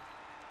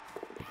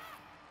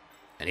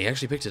 And he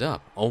actually picked it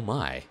up. Oh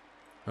my.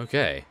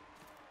 Okay.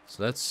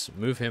 So let's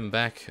move him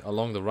back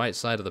along the right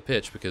side of the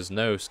pitch, because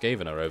no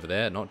Skaven are over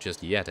there. Not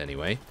just yet,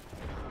 anyway.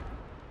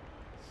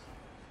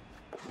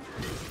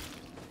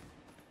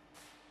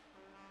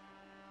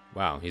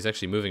 Wow, he's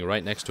actually moving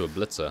right next to a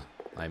blitzer.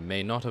 I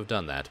may not have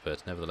done that,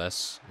 but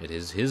nevertheless, it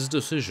is his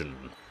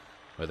decision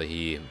whether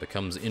he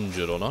becomes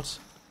injured or not.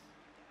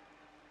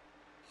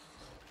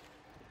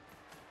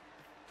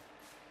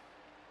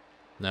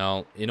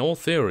 Now, in all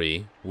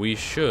theory, we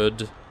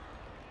should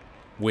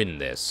win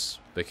this,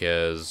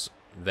 because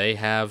they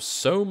have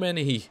so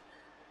many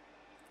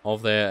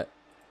of their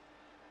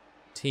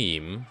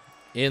team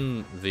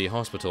in the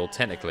hospital,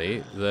 technically,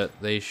 that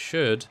they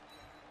should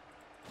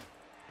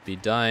be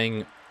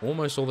dying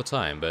almost all the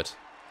time. But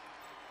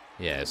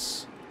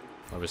yes,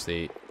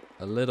 obviously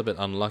a little bit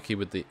unlucky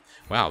with the...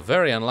 Wow,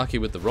 very unlucky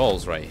with the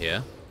rolls right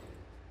here,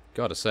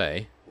 gotta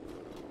say.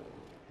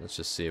 Let's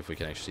just see if we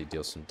can actually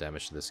deal some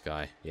damage to this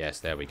guy. Yes,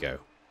 there we go.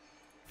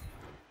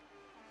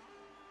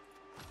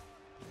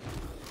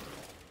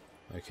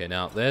 Okay,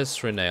 now there's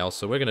Srinail,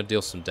 so we're going to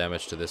deal some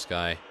damage to this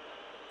guy.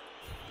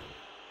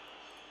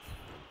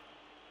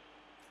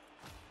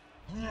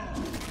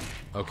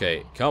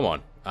 Okay, come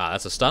on. Ah,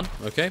 that's a stun.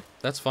 Okay,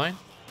 that's fine.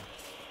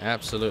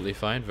 Absolutely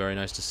fine. Very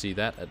nice to see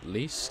that, at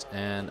least.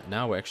 And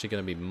now we're actually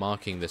going to be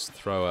marking this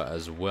thrower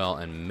as well,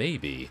 and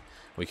maybe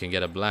we can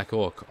get a Black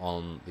Orc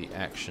on the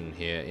action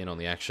here, in on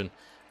the action,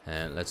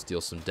 and let's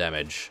deal some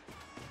damage.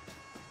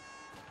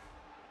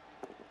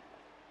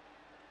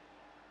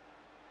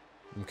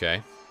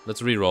 Okay,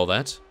 let's re-roll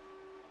that.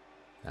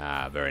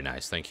 Ah, very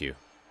nice, thank you.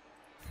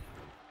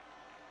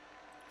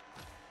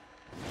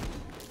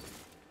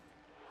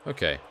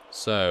 Okay,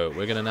 so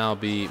we're going to now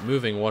be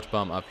moving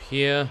Watbum up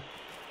here.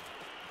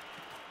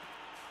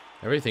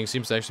 Everything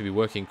seems to actually be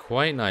working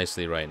quite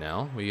nicely right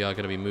now. We are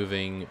going to be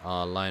moving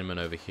our lineman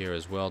over here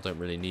as well. Don't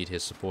really need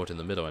his support in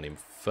the middle any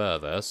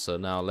further. So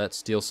now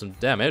let's deal some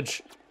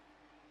damage.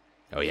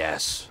 Oh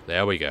yes,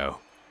 there we go.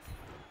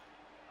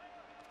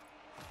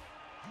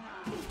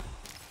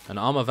 An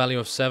armor value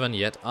of 7,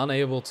 yet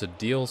unable to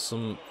deal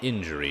some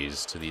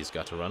injuries to these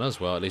gutter runners.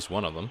 Well, at least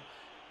one of them.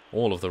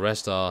 All of the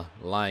rest are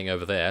lying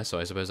over there, so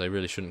I suppose I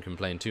really shouldn't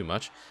complain too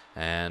much.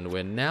 And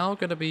we're now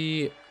going to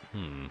be...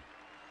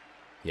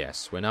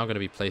 Yes, we're now going to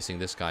be placing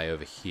this guy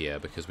over here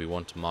because we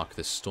want to mark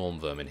this storm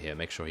vermin here.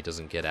 Make sure he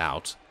doesn't get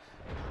out.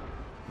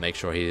 Make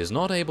sure he is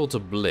not able to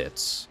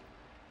blitz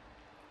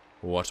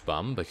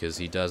Watbum because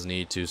he does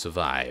need to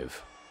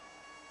survive.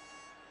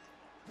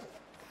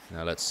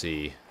 Now let's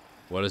see.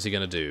 What is he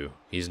going to do?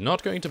 He's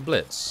not going to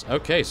blitz.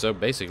 Okay, so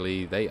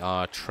basically they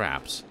are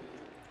trapped.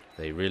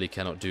 They really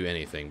cannot do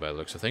anything by the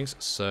looks of things.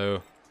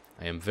 So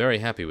I am very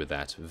happy with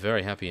that.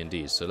 Very happy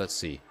indeed. So let's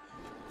see.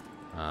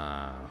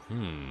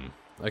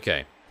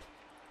 Okay.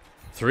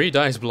 3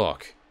 dice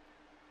block.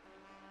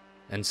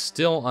 And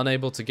still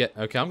unable to get...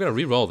 Okay, I'm going to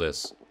re-roll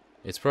this.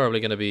 It's probably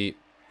going to be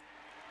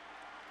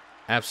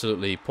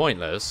absolutely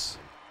pointless.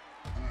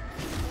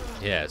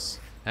 Yes,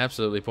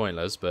 absolutely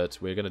pointless, but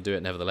we're going to do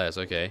it nevertheless.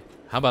 Okay.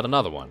 How about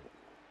another one?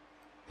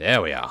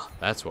 There we are.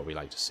 That's what we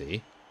like to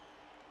see.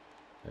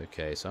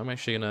 Okay, so I'm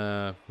actually going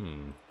to...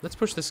 Let's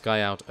push this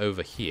guy out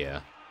over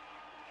here.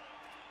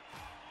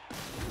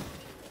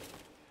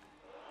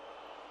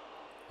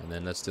 And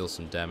then let's deal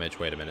some damage.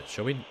 Wait a minute.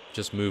 Shall we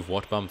just move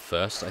Watbum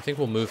first? I think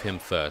we'll move him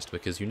first,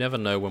 because you never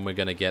know when we're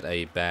going to get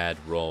a bad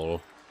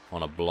roll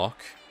on a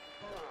block.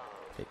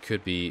 It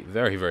could be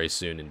very, very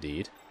soon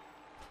indeed.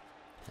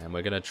 And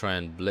we're going to try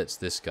and blitz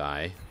this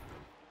guy,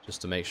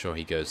 just to make sure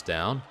he goes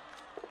down.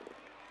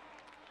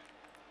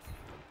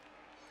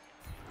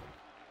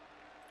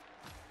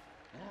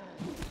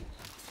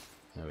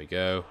 There we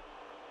go.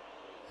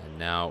 And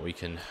now we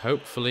can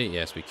hopefully...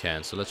 Yes, we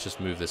can. So let's just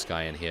move this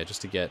guy in here,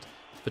 just to get...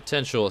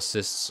 potential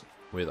assists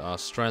with our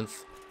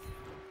strength.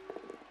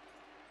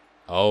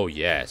 Oh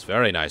yes,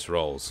 very nice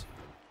rolls.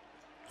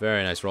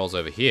 Very nice rolls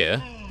over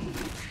here.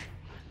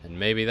 And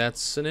maybe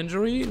that's an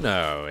injury?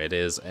 No, it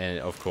is,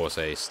 of course,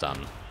 a stun.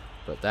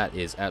 But that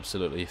is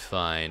absolutely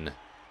fine.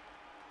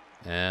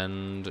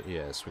 And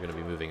yes, we're going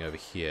to be moving over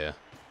here.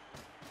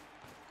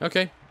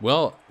 Okay,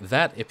 well,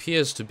 that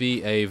appears to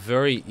be a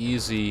very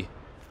easy...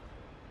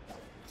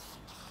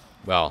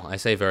 Well, I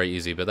say very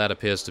easy, but that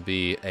appears to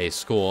be a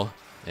score.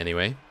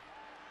 Anyway,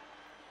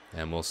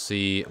 and we'll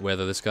see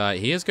whether this guy...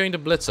 He is going to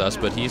blitz us,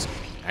 but he's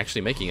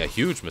actually making a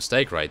huge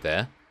mistake right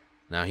there.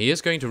 Now, he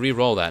is going to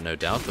re-roll that, no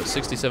doubt, but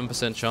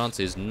 67% chance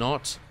is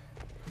not...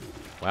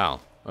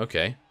 Wow,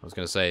 okay. I was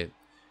going to say,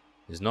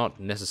 is not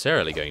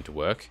necessarily going to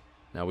work.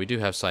 Now, we do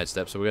have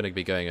sidestep, so we're going to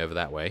be going over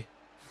that way.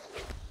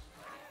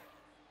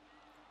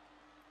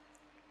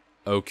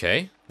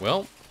 Okay,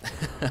 well...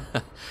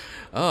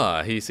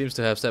 he seems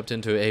to have stepped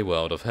into a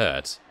world of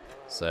hurt.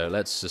 So,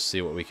 let's just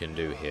see what we can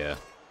do here.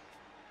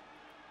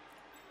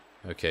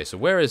 Okay, so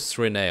where is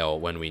Srinail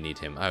when we need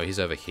him? Oh, he's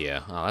over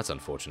here. Oh, that's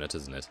unfortunate,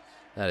 isn't it?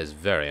 That is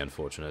very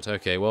unfortunate.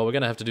 Okay, well, we're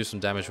going to have to do some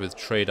damage with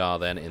Tradar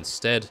then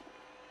instead.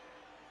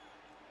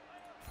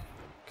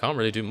 Can't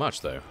really do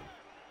much, though.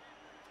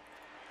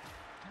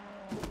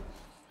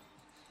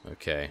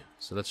 Okay,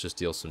 so let's just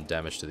deal some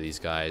damage to these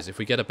guys. If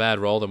we get a bad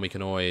roll, then we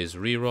can always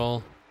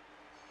re-roll.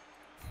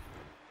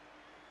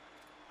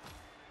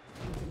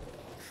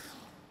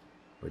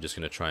 We're just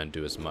going to try and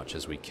do as much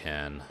as we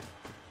can.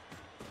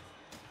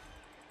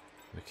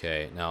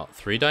 Okay, now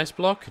 3 dice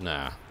block?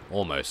 Nah,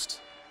 almost.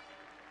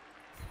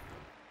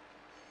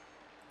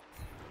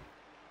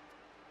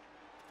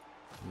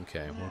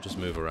 Okay, we'll just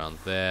move around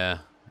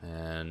there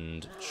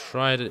and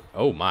try to...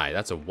 Oh my,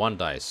 that's a 1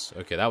 dice.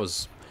 Okay, that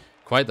was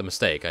quite the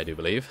mistake, I do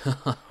believe.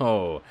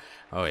 Oh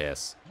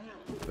yes.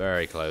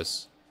 Very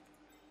close.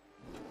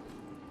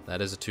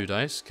 That is a 2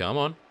 dice. Come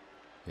on.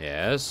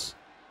 Yes.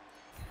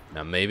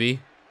 Now maybe...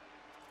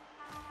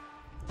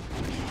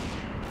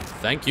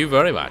 Thank you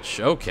very much.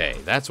 Okay,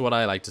 that's what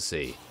I like to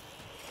see.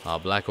 Our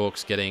Black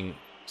Orcs getting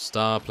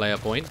star player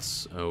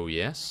points. Oh,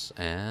 yes.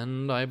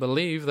 And I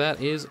believe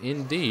that is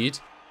indeed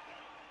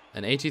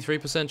an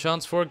 83%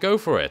 chance for a go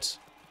for it.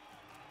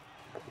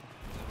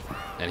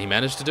 And he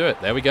managed to do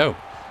it. There we go.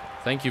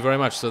 Thank you very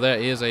much. So there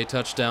is a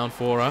touchdown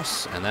for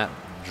us. And that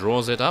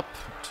draws it up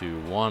to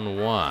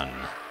 1-1.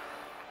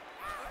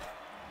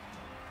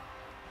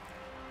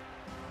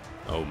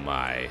 Oh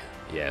my.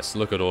 Yes,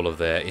 look at all of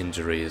their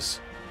injuries.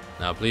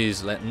 Now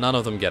please let none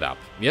of them get up.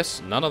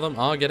 Yes, none of them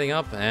are getting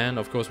up, and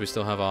of course we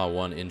still have our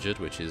one injured,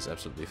 which is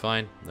absolutely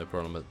fine. No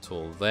problem at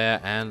all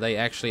there, and they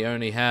actually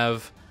only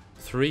have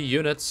 3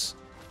 units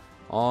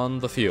on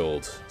the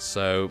field.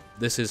 So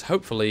this is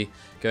hopefully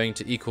going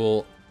to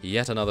equal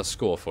yet another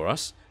score for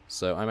us.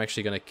 So I'm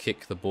actually going to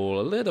kick the ball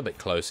a little bit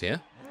close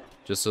here,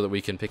 just so that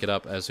we can pick it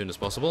up as soon as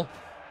possible.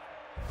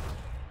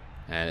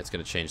 And it's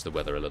going to change the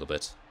weather a little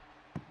bit.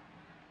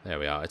 There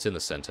we are, it's in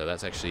the center.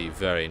 That's actually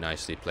very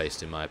nicely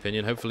placed in my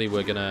opinion. Hopefully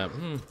we're gonna...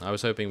 I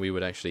was hoping we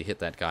would actually hit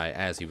that guy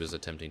as he was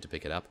attempting to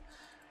pick it up.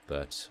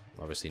 But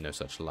obviously no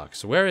such luck.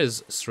 So where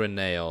is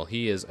Srenail?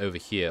 He is over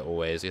here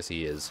always. Yes,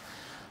 he is.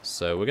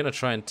 So we're gonna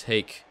try and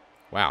take...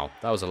 Wow,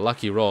 that was a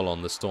lucky roll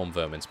on the Storm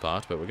Vermin's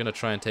part. But we're gonna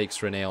try and take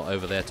Srenail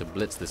over there to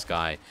blitz this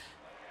guy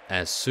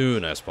as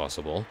soon as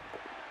possible.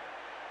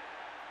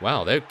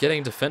 Wow, they're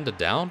getting defended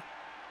down?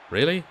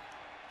 Really?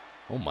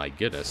 Oh my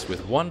goodness,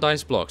 with 1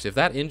 dice blocked. If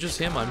that injures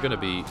him, I'm going to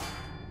be...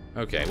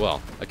 Okay,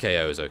 well, a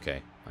KO is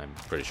okay. I'm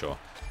pretty sure.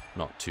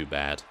 Not too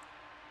bad.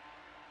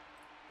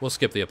 We'll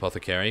skip the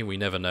Apothecary. We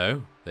never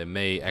know. There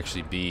may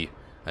actually be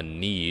a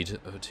need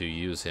to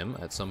use him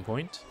at some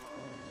point.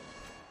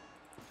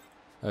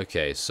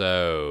 Okay,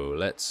 so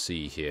let's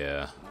see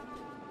here.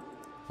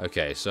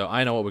 Okay, so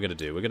I know what we're going to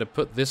do. We're going to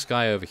put this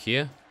guy over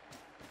here.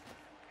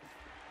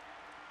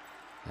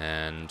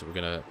 And we're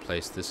going to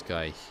place this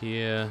guy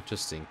here,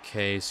 just in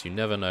case. You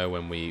never know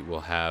when we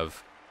will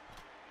have...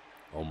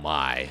 Oh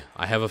my.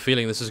 I have a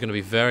feeling this is going to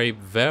be very,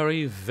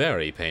 very,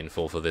 very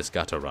painful for this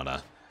gutter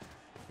runner.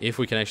 If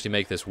we can actually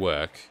make this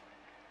work.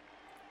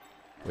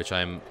 Which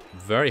I'm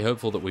very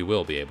hopeful that we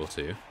will be able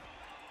to.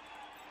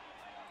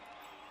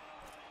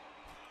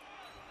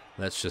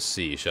 Let's just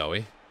see, shall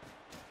we?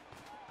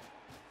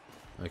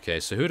 Okay,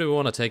 so who do we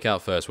want to take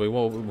out first? We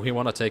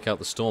want to take out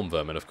the Storm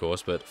Vermin, of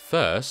course, but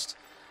first...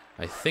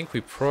 I think we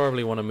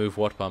probably want to move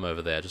Watbum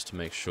over there just to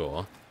make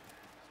sure.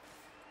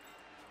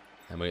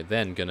 And we're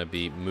then going to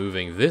be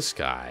moving this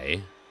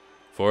guy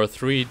for a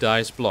 3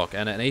 dice block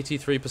and an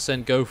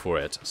 83% go for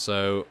it.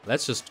 So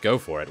let's just go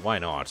for it. Why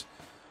not?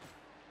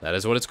 That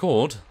is what it's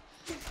called.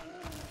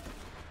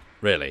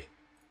 Really.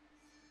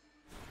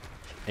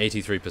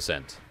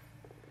 83%.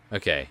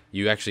 Okay,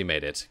 you actually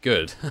made it.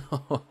 Good.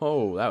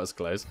 Oh, that was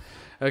close.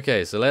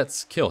 Okay, so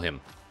let's kill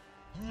him.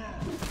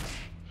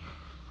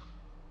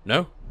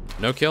 No?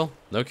 No kill?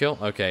 No kill?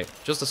 Okay,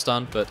 just a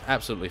stun, but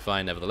absolutely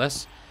fine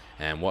nevertheless.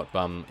 And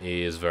Watbum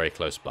is very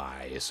close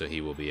by, so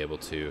he will be able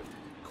to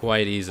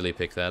quite easily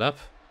pick that up.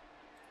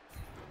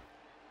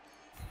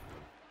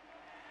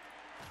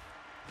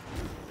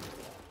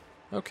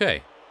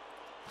 Okay.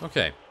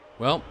 Okay.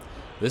 Well,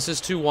 this is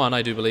 2-1,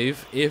 I do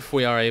believe. If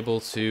we are able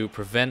to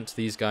prevent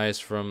these guys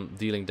from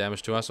dealing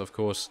damage to us, of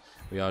course,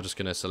 we are just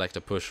going to select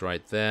a push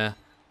right there.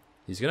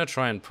 He's going to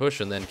try and push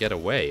and then get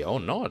away. Oh,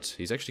 not.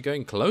 He's actually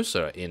going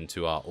closer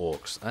into our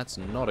Orcs. That's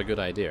not a good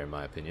idea, in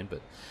my opinion,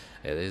 but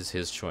it is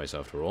his choice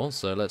after all.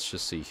 So let's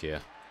just see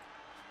here.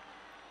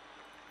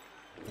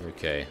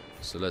 Okay,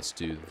 so let's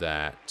do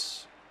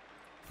that.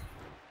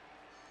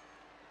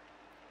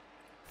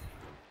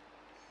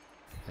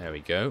 There we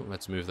go.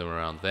 Let's move them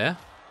around there.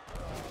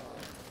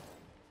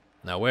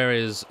 Now, where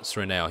is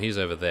Srenail? He's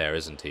over there,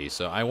 isn't he?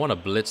 So I want to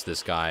blitz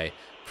this guy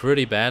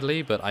pretty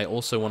badly, but I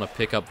also want to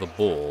pick up the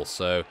ball.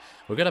 So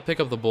we're going to pick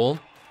up the ball.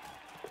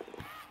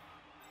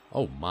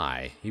 Oh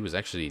my, he was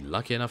actually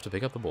lucky enough to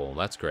pick up the ball.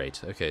 That's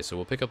great. Okay, so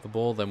we'll pick up the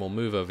ball, then we'll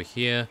move over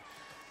here.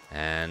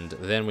 And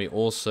then we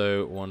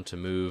also want to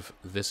move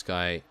this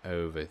guy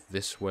over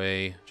this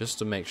way, just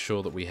to make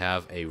sure that we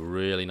have a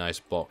really nice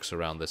box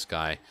around this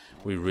guy.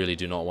 We really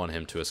do not want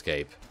him to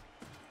escape.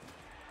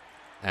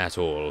 At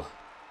all.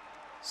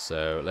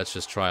 So let's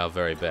just try our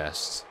very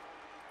best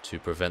to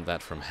prevent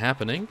that from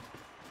happening.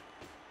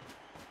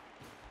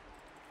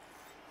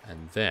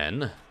 And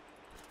then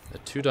a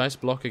 2 dice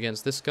block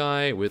against this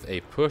guy with a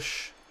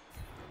push.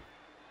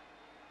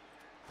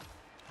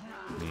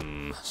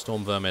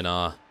 Storm Vermin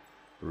are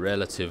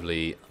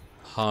relatively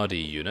hardy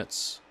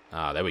units.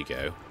 Ah, there we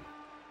go.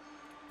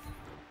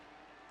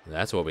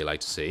 That's what we like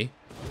to see.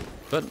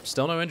 But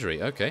still no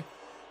injury. Okay.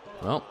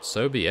 Well,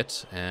 so be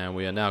it. And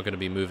we are now going to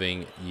be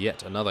moving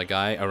yet another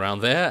guy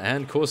around there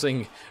and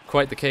causing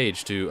quite the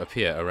cage to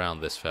appear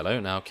around this fellow.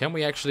 Now, can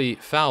we actually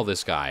foul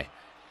this guy?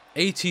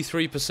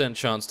 83%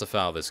 chance to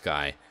foul this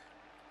guy.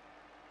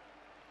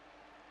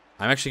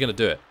 I'm actually going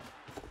to do it.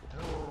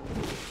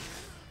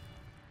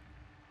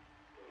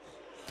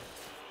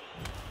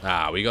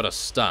 Ah, we got a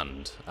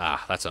stunned.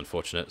 Ah, that's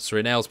unfortunate.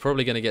 Srenail's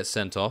probably going to get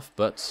sent off,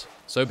 but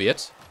so be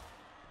it.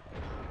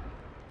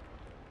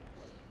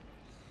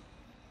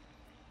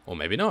 Or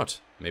maybe not.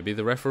 Maybe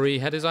the referee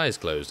had his eyes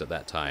closed at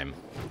that time.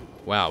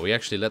 Wow, we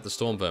actually let the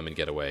Storm Vermin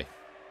get away.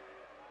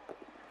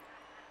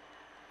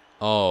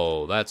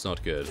 Oh, that's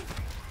not good.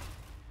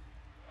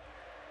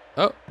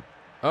 Oh.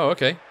 Oh,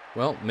 okay.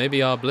 Well,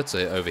 maybe our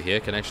blitzer over here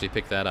can actually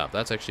pick that up.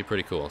 That's actually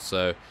pretty cool.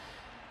 So,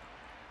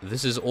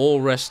 this is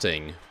all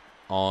resting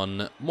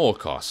on more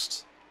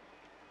cost.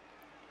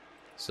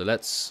 So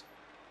let's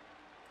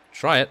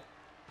try it.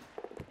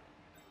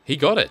 He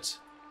got it.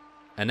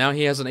 And now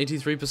he has an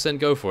 83%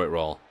 go for it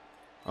roll.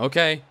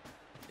 Okay.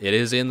 It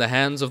is in the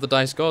hands of the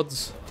dice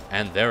gods.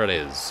 And there it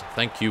is.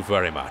 Thank you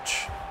very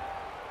much.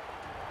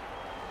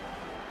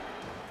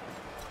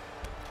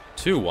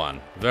 2-1.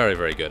 Very,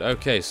 very good.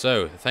 Okay,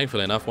 so,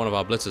 thankfully enough, one of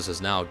our blitzers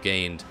has now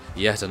gained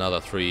yet another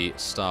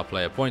 3-star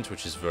player points,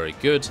 which is very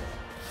good.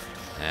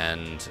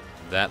 And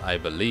that, I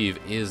believe,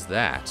 is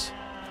that.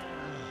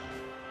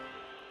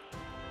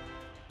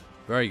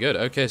 Very good.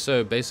 Okay,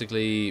 so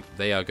basically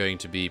they are going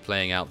to be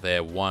playing out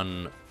their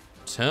one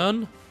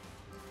turn.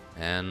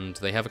 And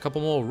they have a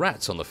couple more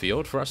rats on the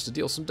field for us to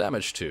deal some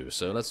damage to.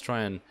 So let's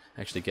try and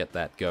actually get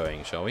that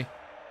going, shall we?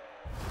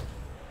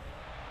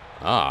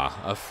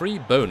 Ah, a free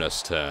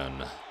bonus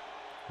turn.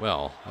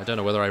 Well, I don't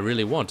know whether I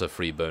really want a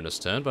free bonus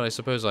turn, but I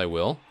suppose I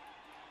will.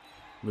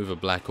 Move a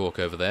black orc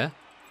over there.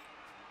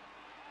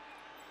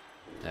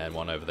 And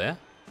one over there.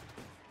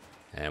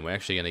 And we're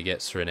actually going to get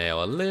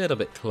Srenail a little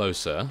bit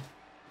closer.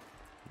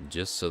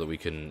 Just so that we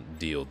can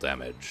deal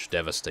damage.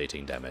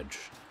 Devastating damage.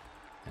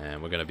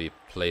 And we're going to be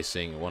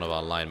placing one of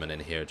our linemen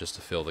in here just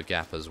to fill the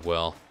gap as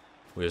well.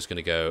 We're just going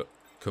to go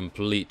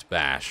complete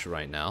bash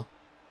right now.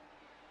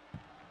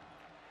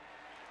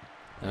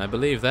 And I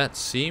believe that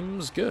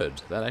seems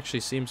good. That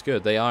actually seems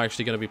good. They are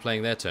actually going to be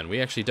playing their turn.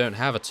 We actually don't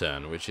have a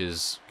turn, which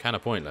is kind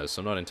of pointless.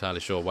 I'm not entirely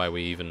sure why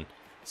we even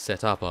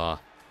set up our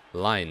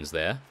lines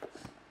there.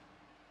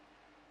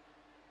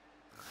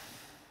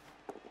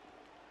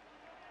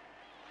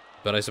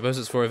 But I suppose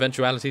it's for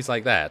eventualities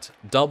like that.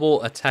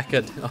 Double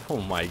attacker.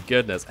 Oh my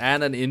goodness.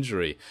 And an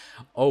injury.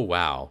 Oh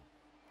wow.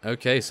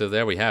 Okay, so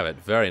there we have it.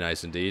 Very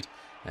nice indeed.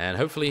 And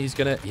hopefully he's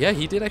going to... Yeah,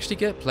 he did actually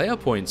get player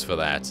points for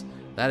that.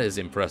 That is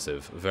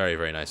impressive. Very,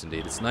 very nice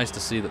indeed. It's nice to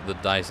see that the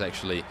dice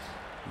actually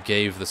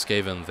gave the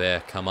Skaven their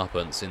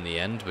comeuppance in the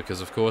end,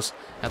 because of course,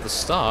 at the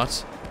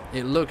start,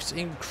 it looked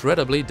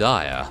incredibly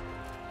dire.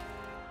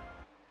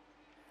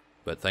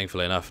 But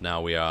thankfully enough,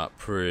 now we are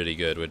pretty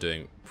good. We're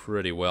doing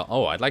pretty well.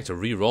 Oh, I'd like to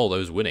re-roll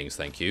those winnings,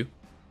 thank you.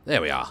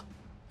 There we are.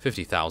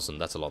 50,000,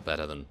 that's a lot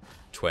better than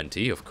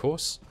 20, of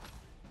course.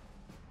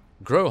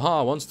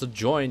 Grohar wants to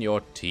join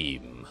your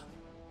team.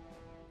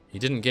 He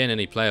didn't gain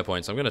any player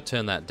points. I'm going to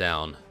turn that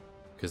down,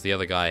 because the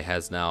other guy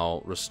has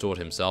now restored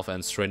himself,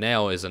 and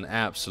Srenail is an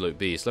absolute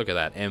beast. Look at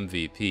that,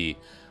 MVP.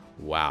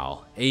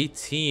 Wow.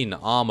 18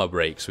 armor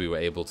breaks we were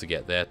able to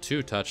get there.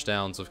 2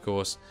 touchdowns, of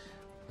course,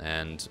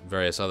 and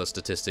various other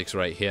statistics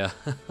right here.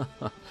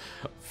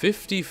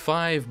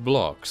 55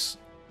 blocks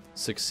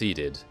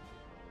succeeded.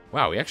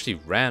 Wow, we actually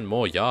ran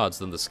more yards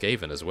than the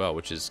Skaven as well,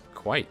 which is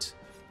quite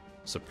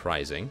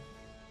surprising.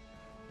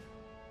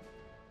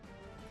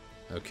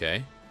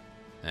 Okay.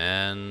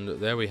 And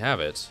there we have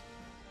it.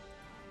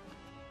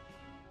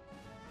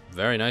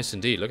 Very nice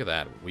indeed. Look at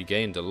that. We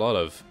gained a lot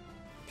of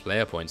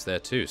player points there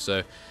too.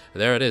 So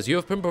there it is. You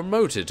have been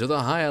promoted to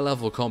the higher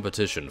level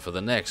competition for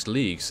the next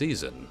league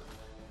season.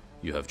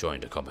 You have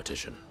joined a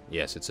competition.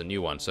 Yes, it's a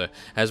new one. So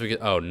as we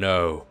get... Oh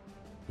no.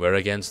 We're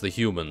against the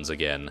humans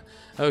again.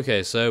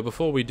 Okay, so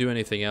before we do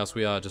anything else,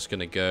 we are just going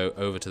to go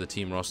over to the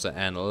team roster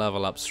and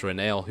level up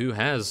Srenail, who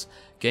has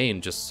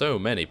gained just so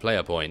many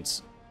player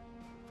points.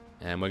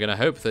 And we're going to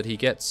hope that he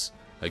gets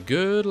a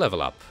good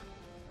level up.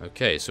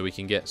 Okay, so we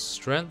can get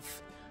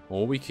strength,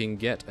 or we can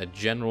get a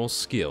general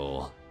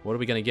skill. What are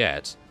we going to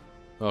get?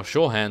 Well,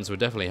 sure hands would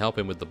definitely help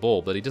him with the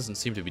ball, but he doesn't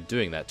seem to be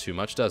doing that too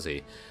much, does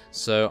he?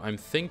 So I'm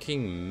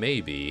thinking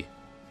maybe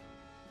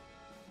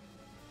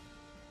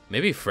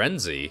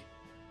Frenzy.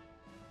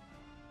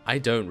 I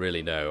don't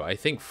really know. I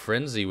think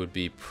Frenzy would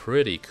be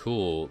pretty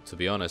cool, to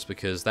be honest,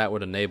 because that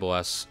would enable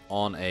us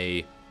on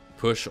a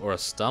push or a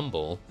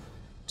stumble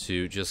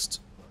to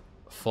just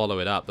follow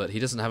it up. But he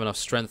doesn't have enough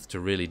strength to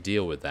really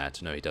deal with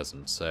that. No, he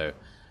doesn't. So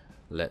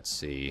let's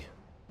see.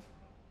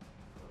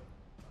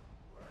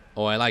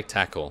 Oh, I like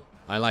Tackle.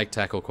 I like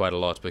Tackle quite a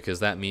lot, because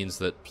that means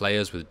that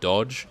players with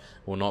Dodge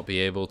will not be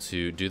able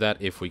to do that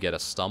if we get a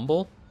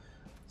stumble.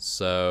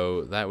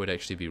 So that would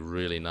actually be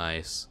really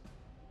nice.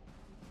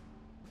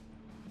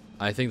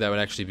 I think that would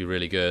actually be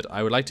really good.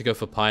 I would like to go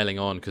for Piling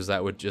On, because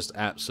that would just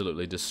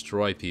absolutely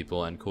destroy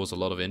people and cause a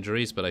lot of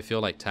injuries, but I feel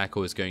like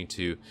Tackle is going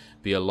to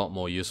be a lot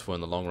more useful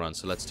in the long run,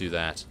 so let's do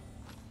that.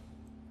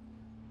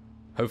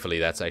 Hopefully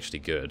that's actually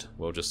good.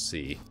 We'll just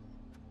see.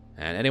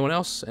 And anyone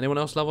else? Anyone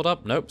else leveled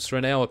up? Nope.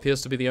 Srenail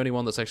appears to be the only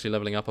one that's actually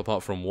leveling up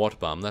apart from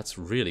Whatbum. That's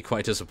really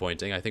quite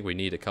disappointing. I think we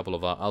need a couple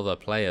of our other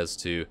players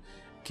to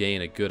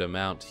gain a good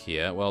amount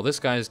here. Well, this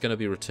guy is going to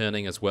be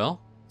returning as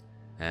well.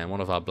 And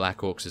one of our Black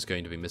Orcs is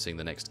going to be missing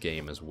the next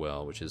game as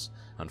well, which is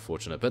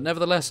unfortunate. But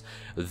nevertheless,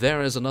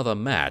 there is another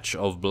match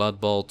of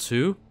Blood Bowl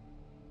 2.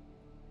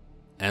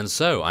 And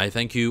so, I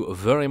thank you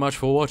very much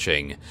for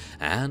watching,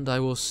 and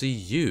I will see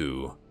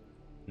you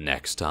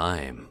next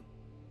time.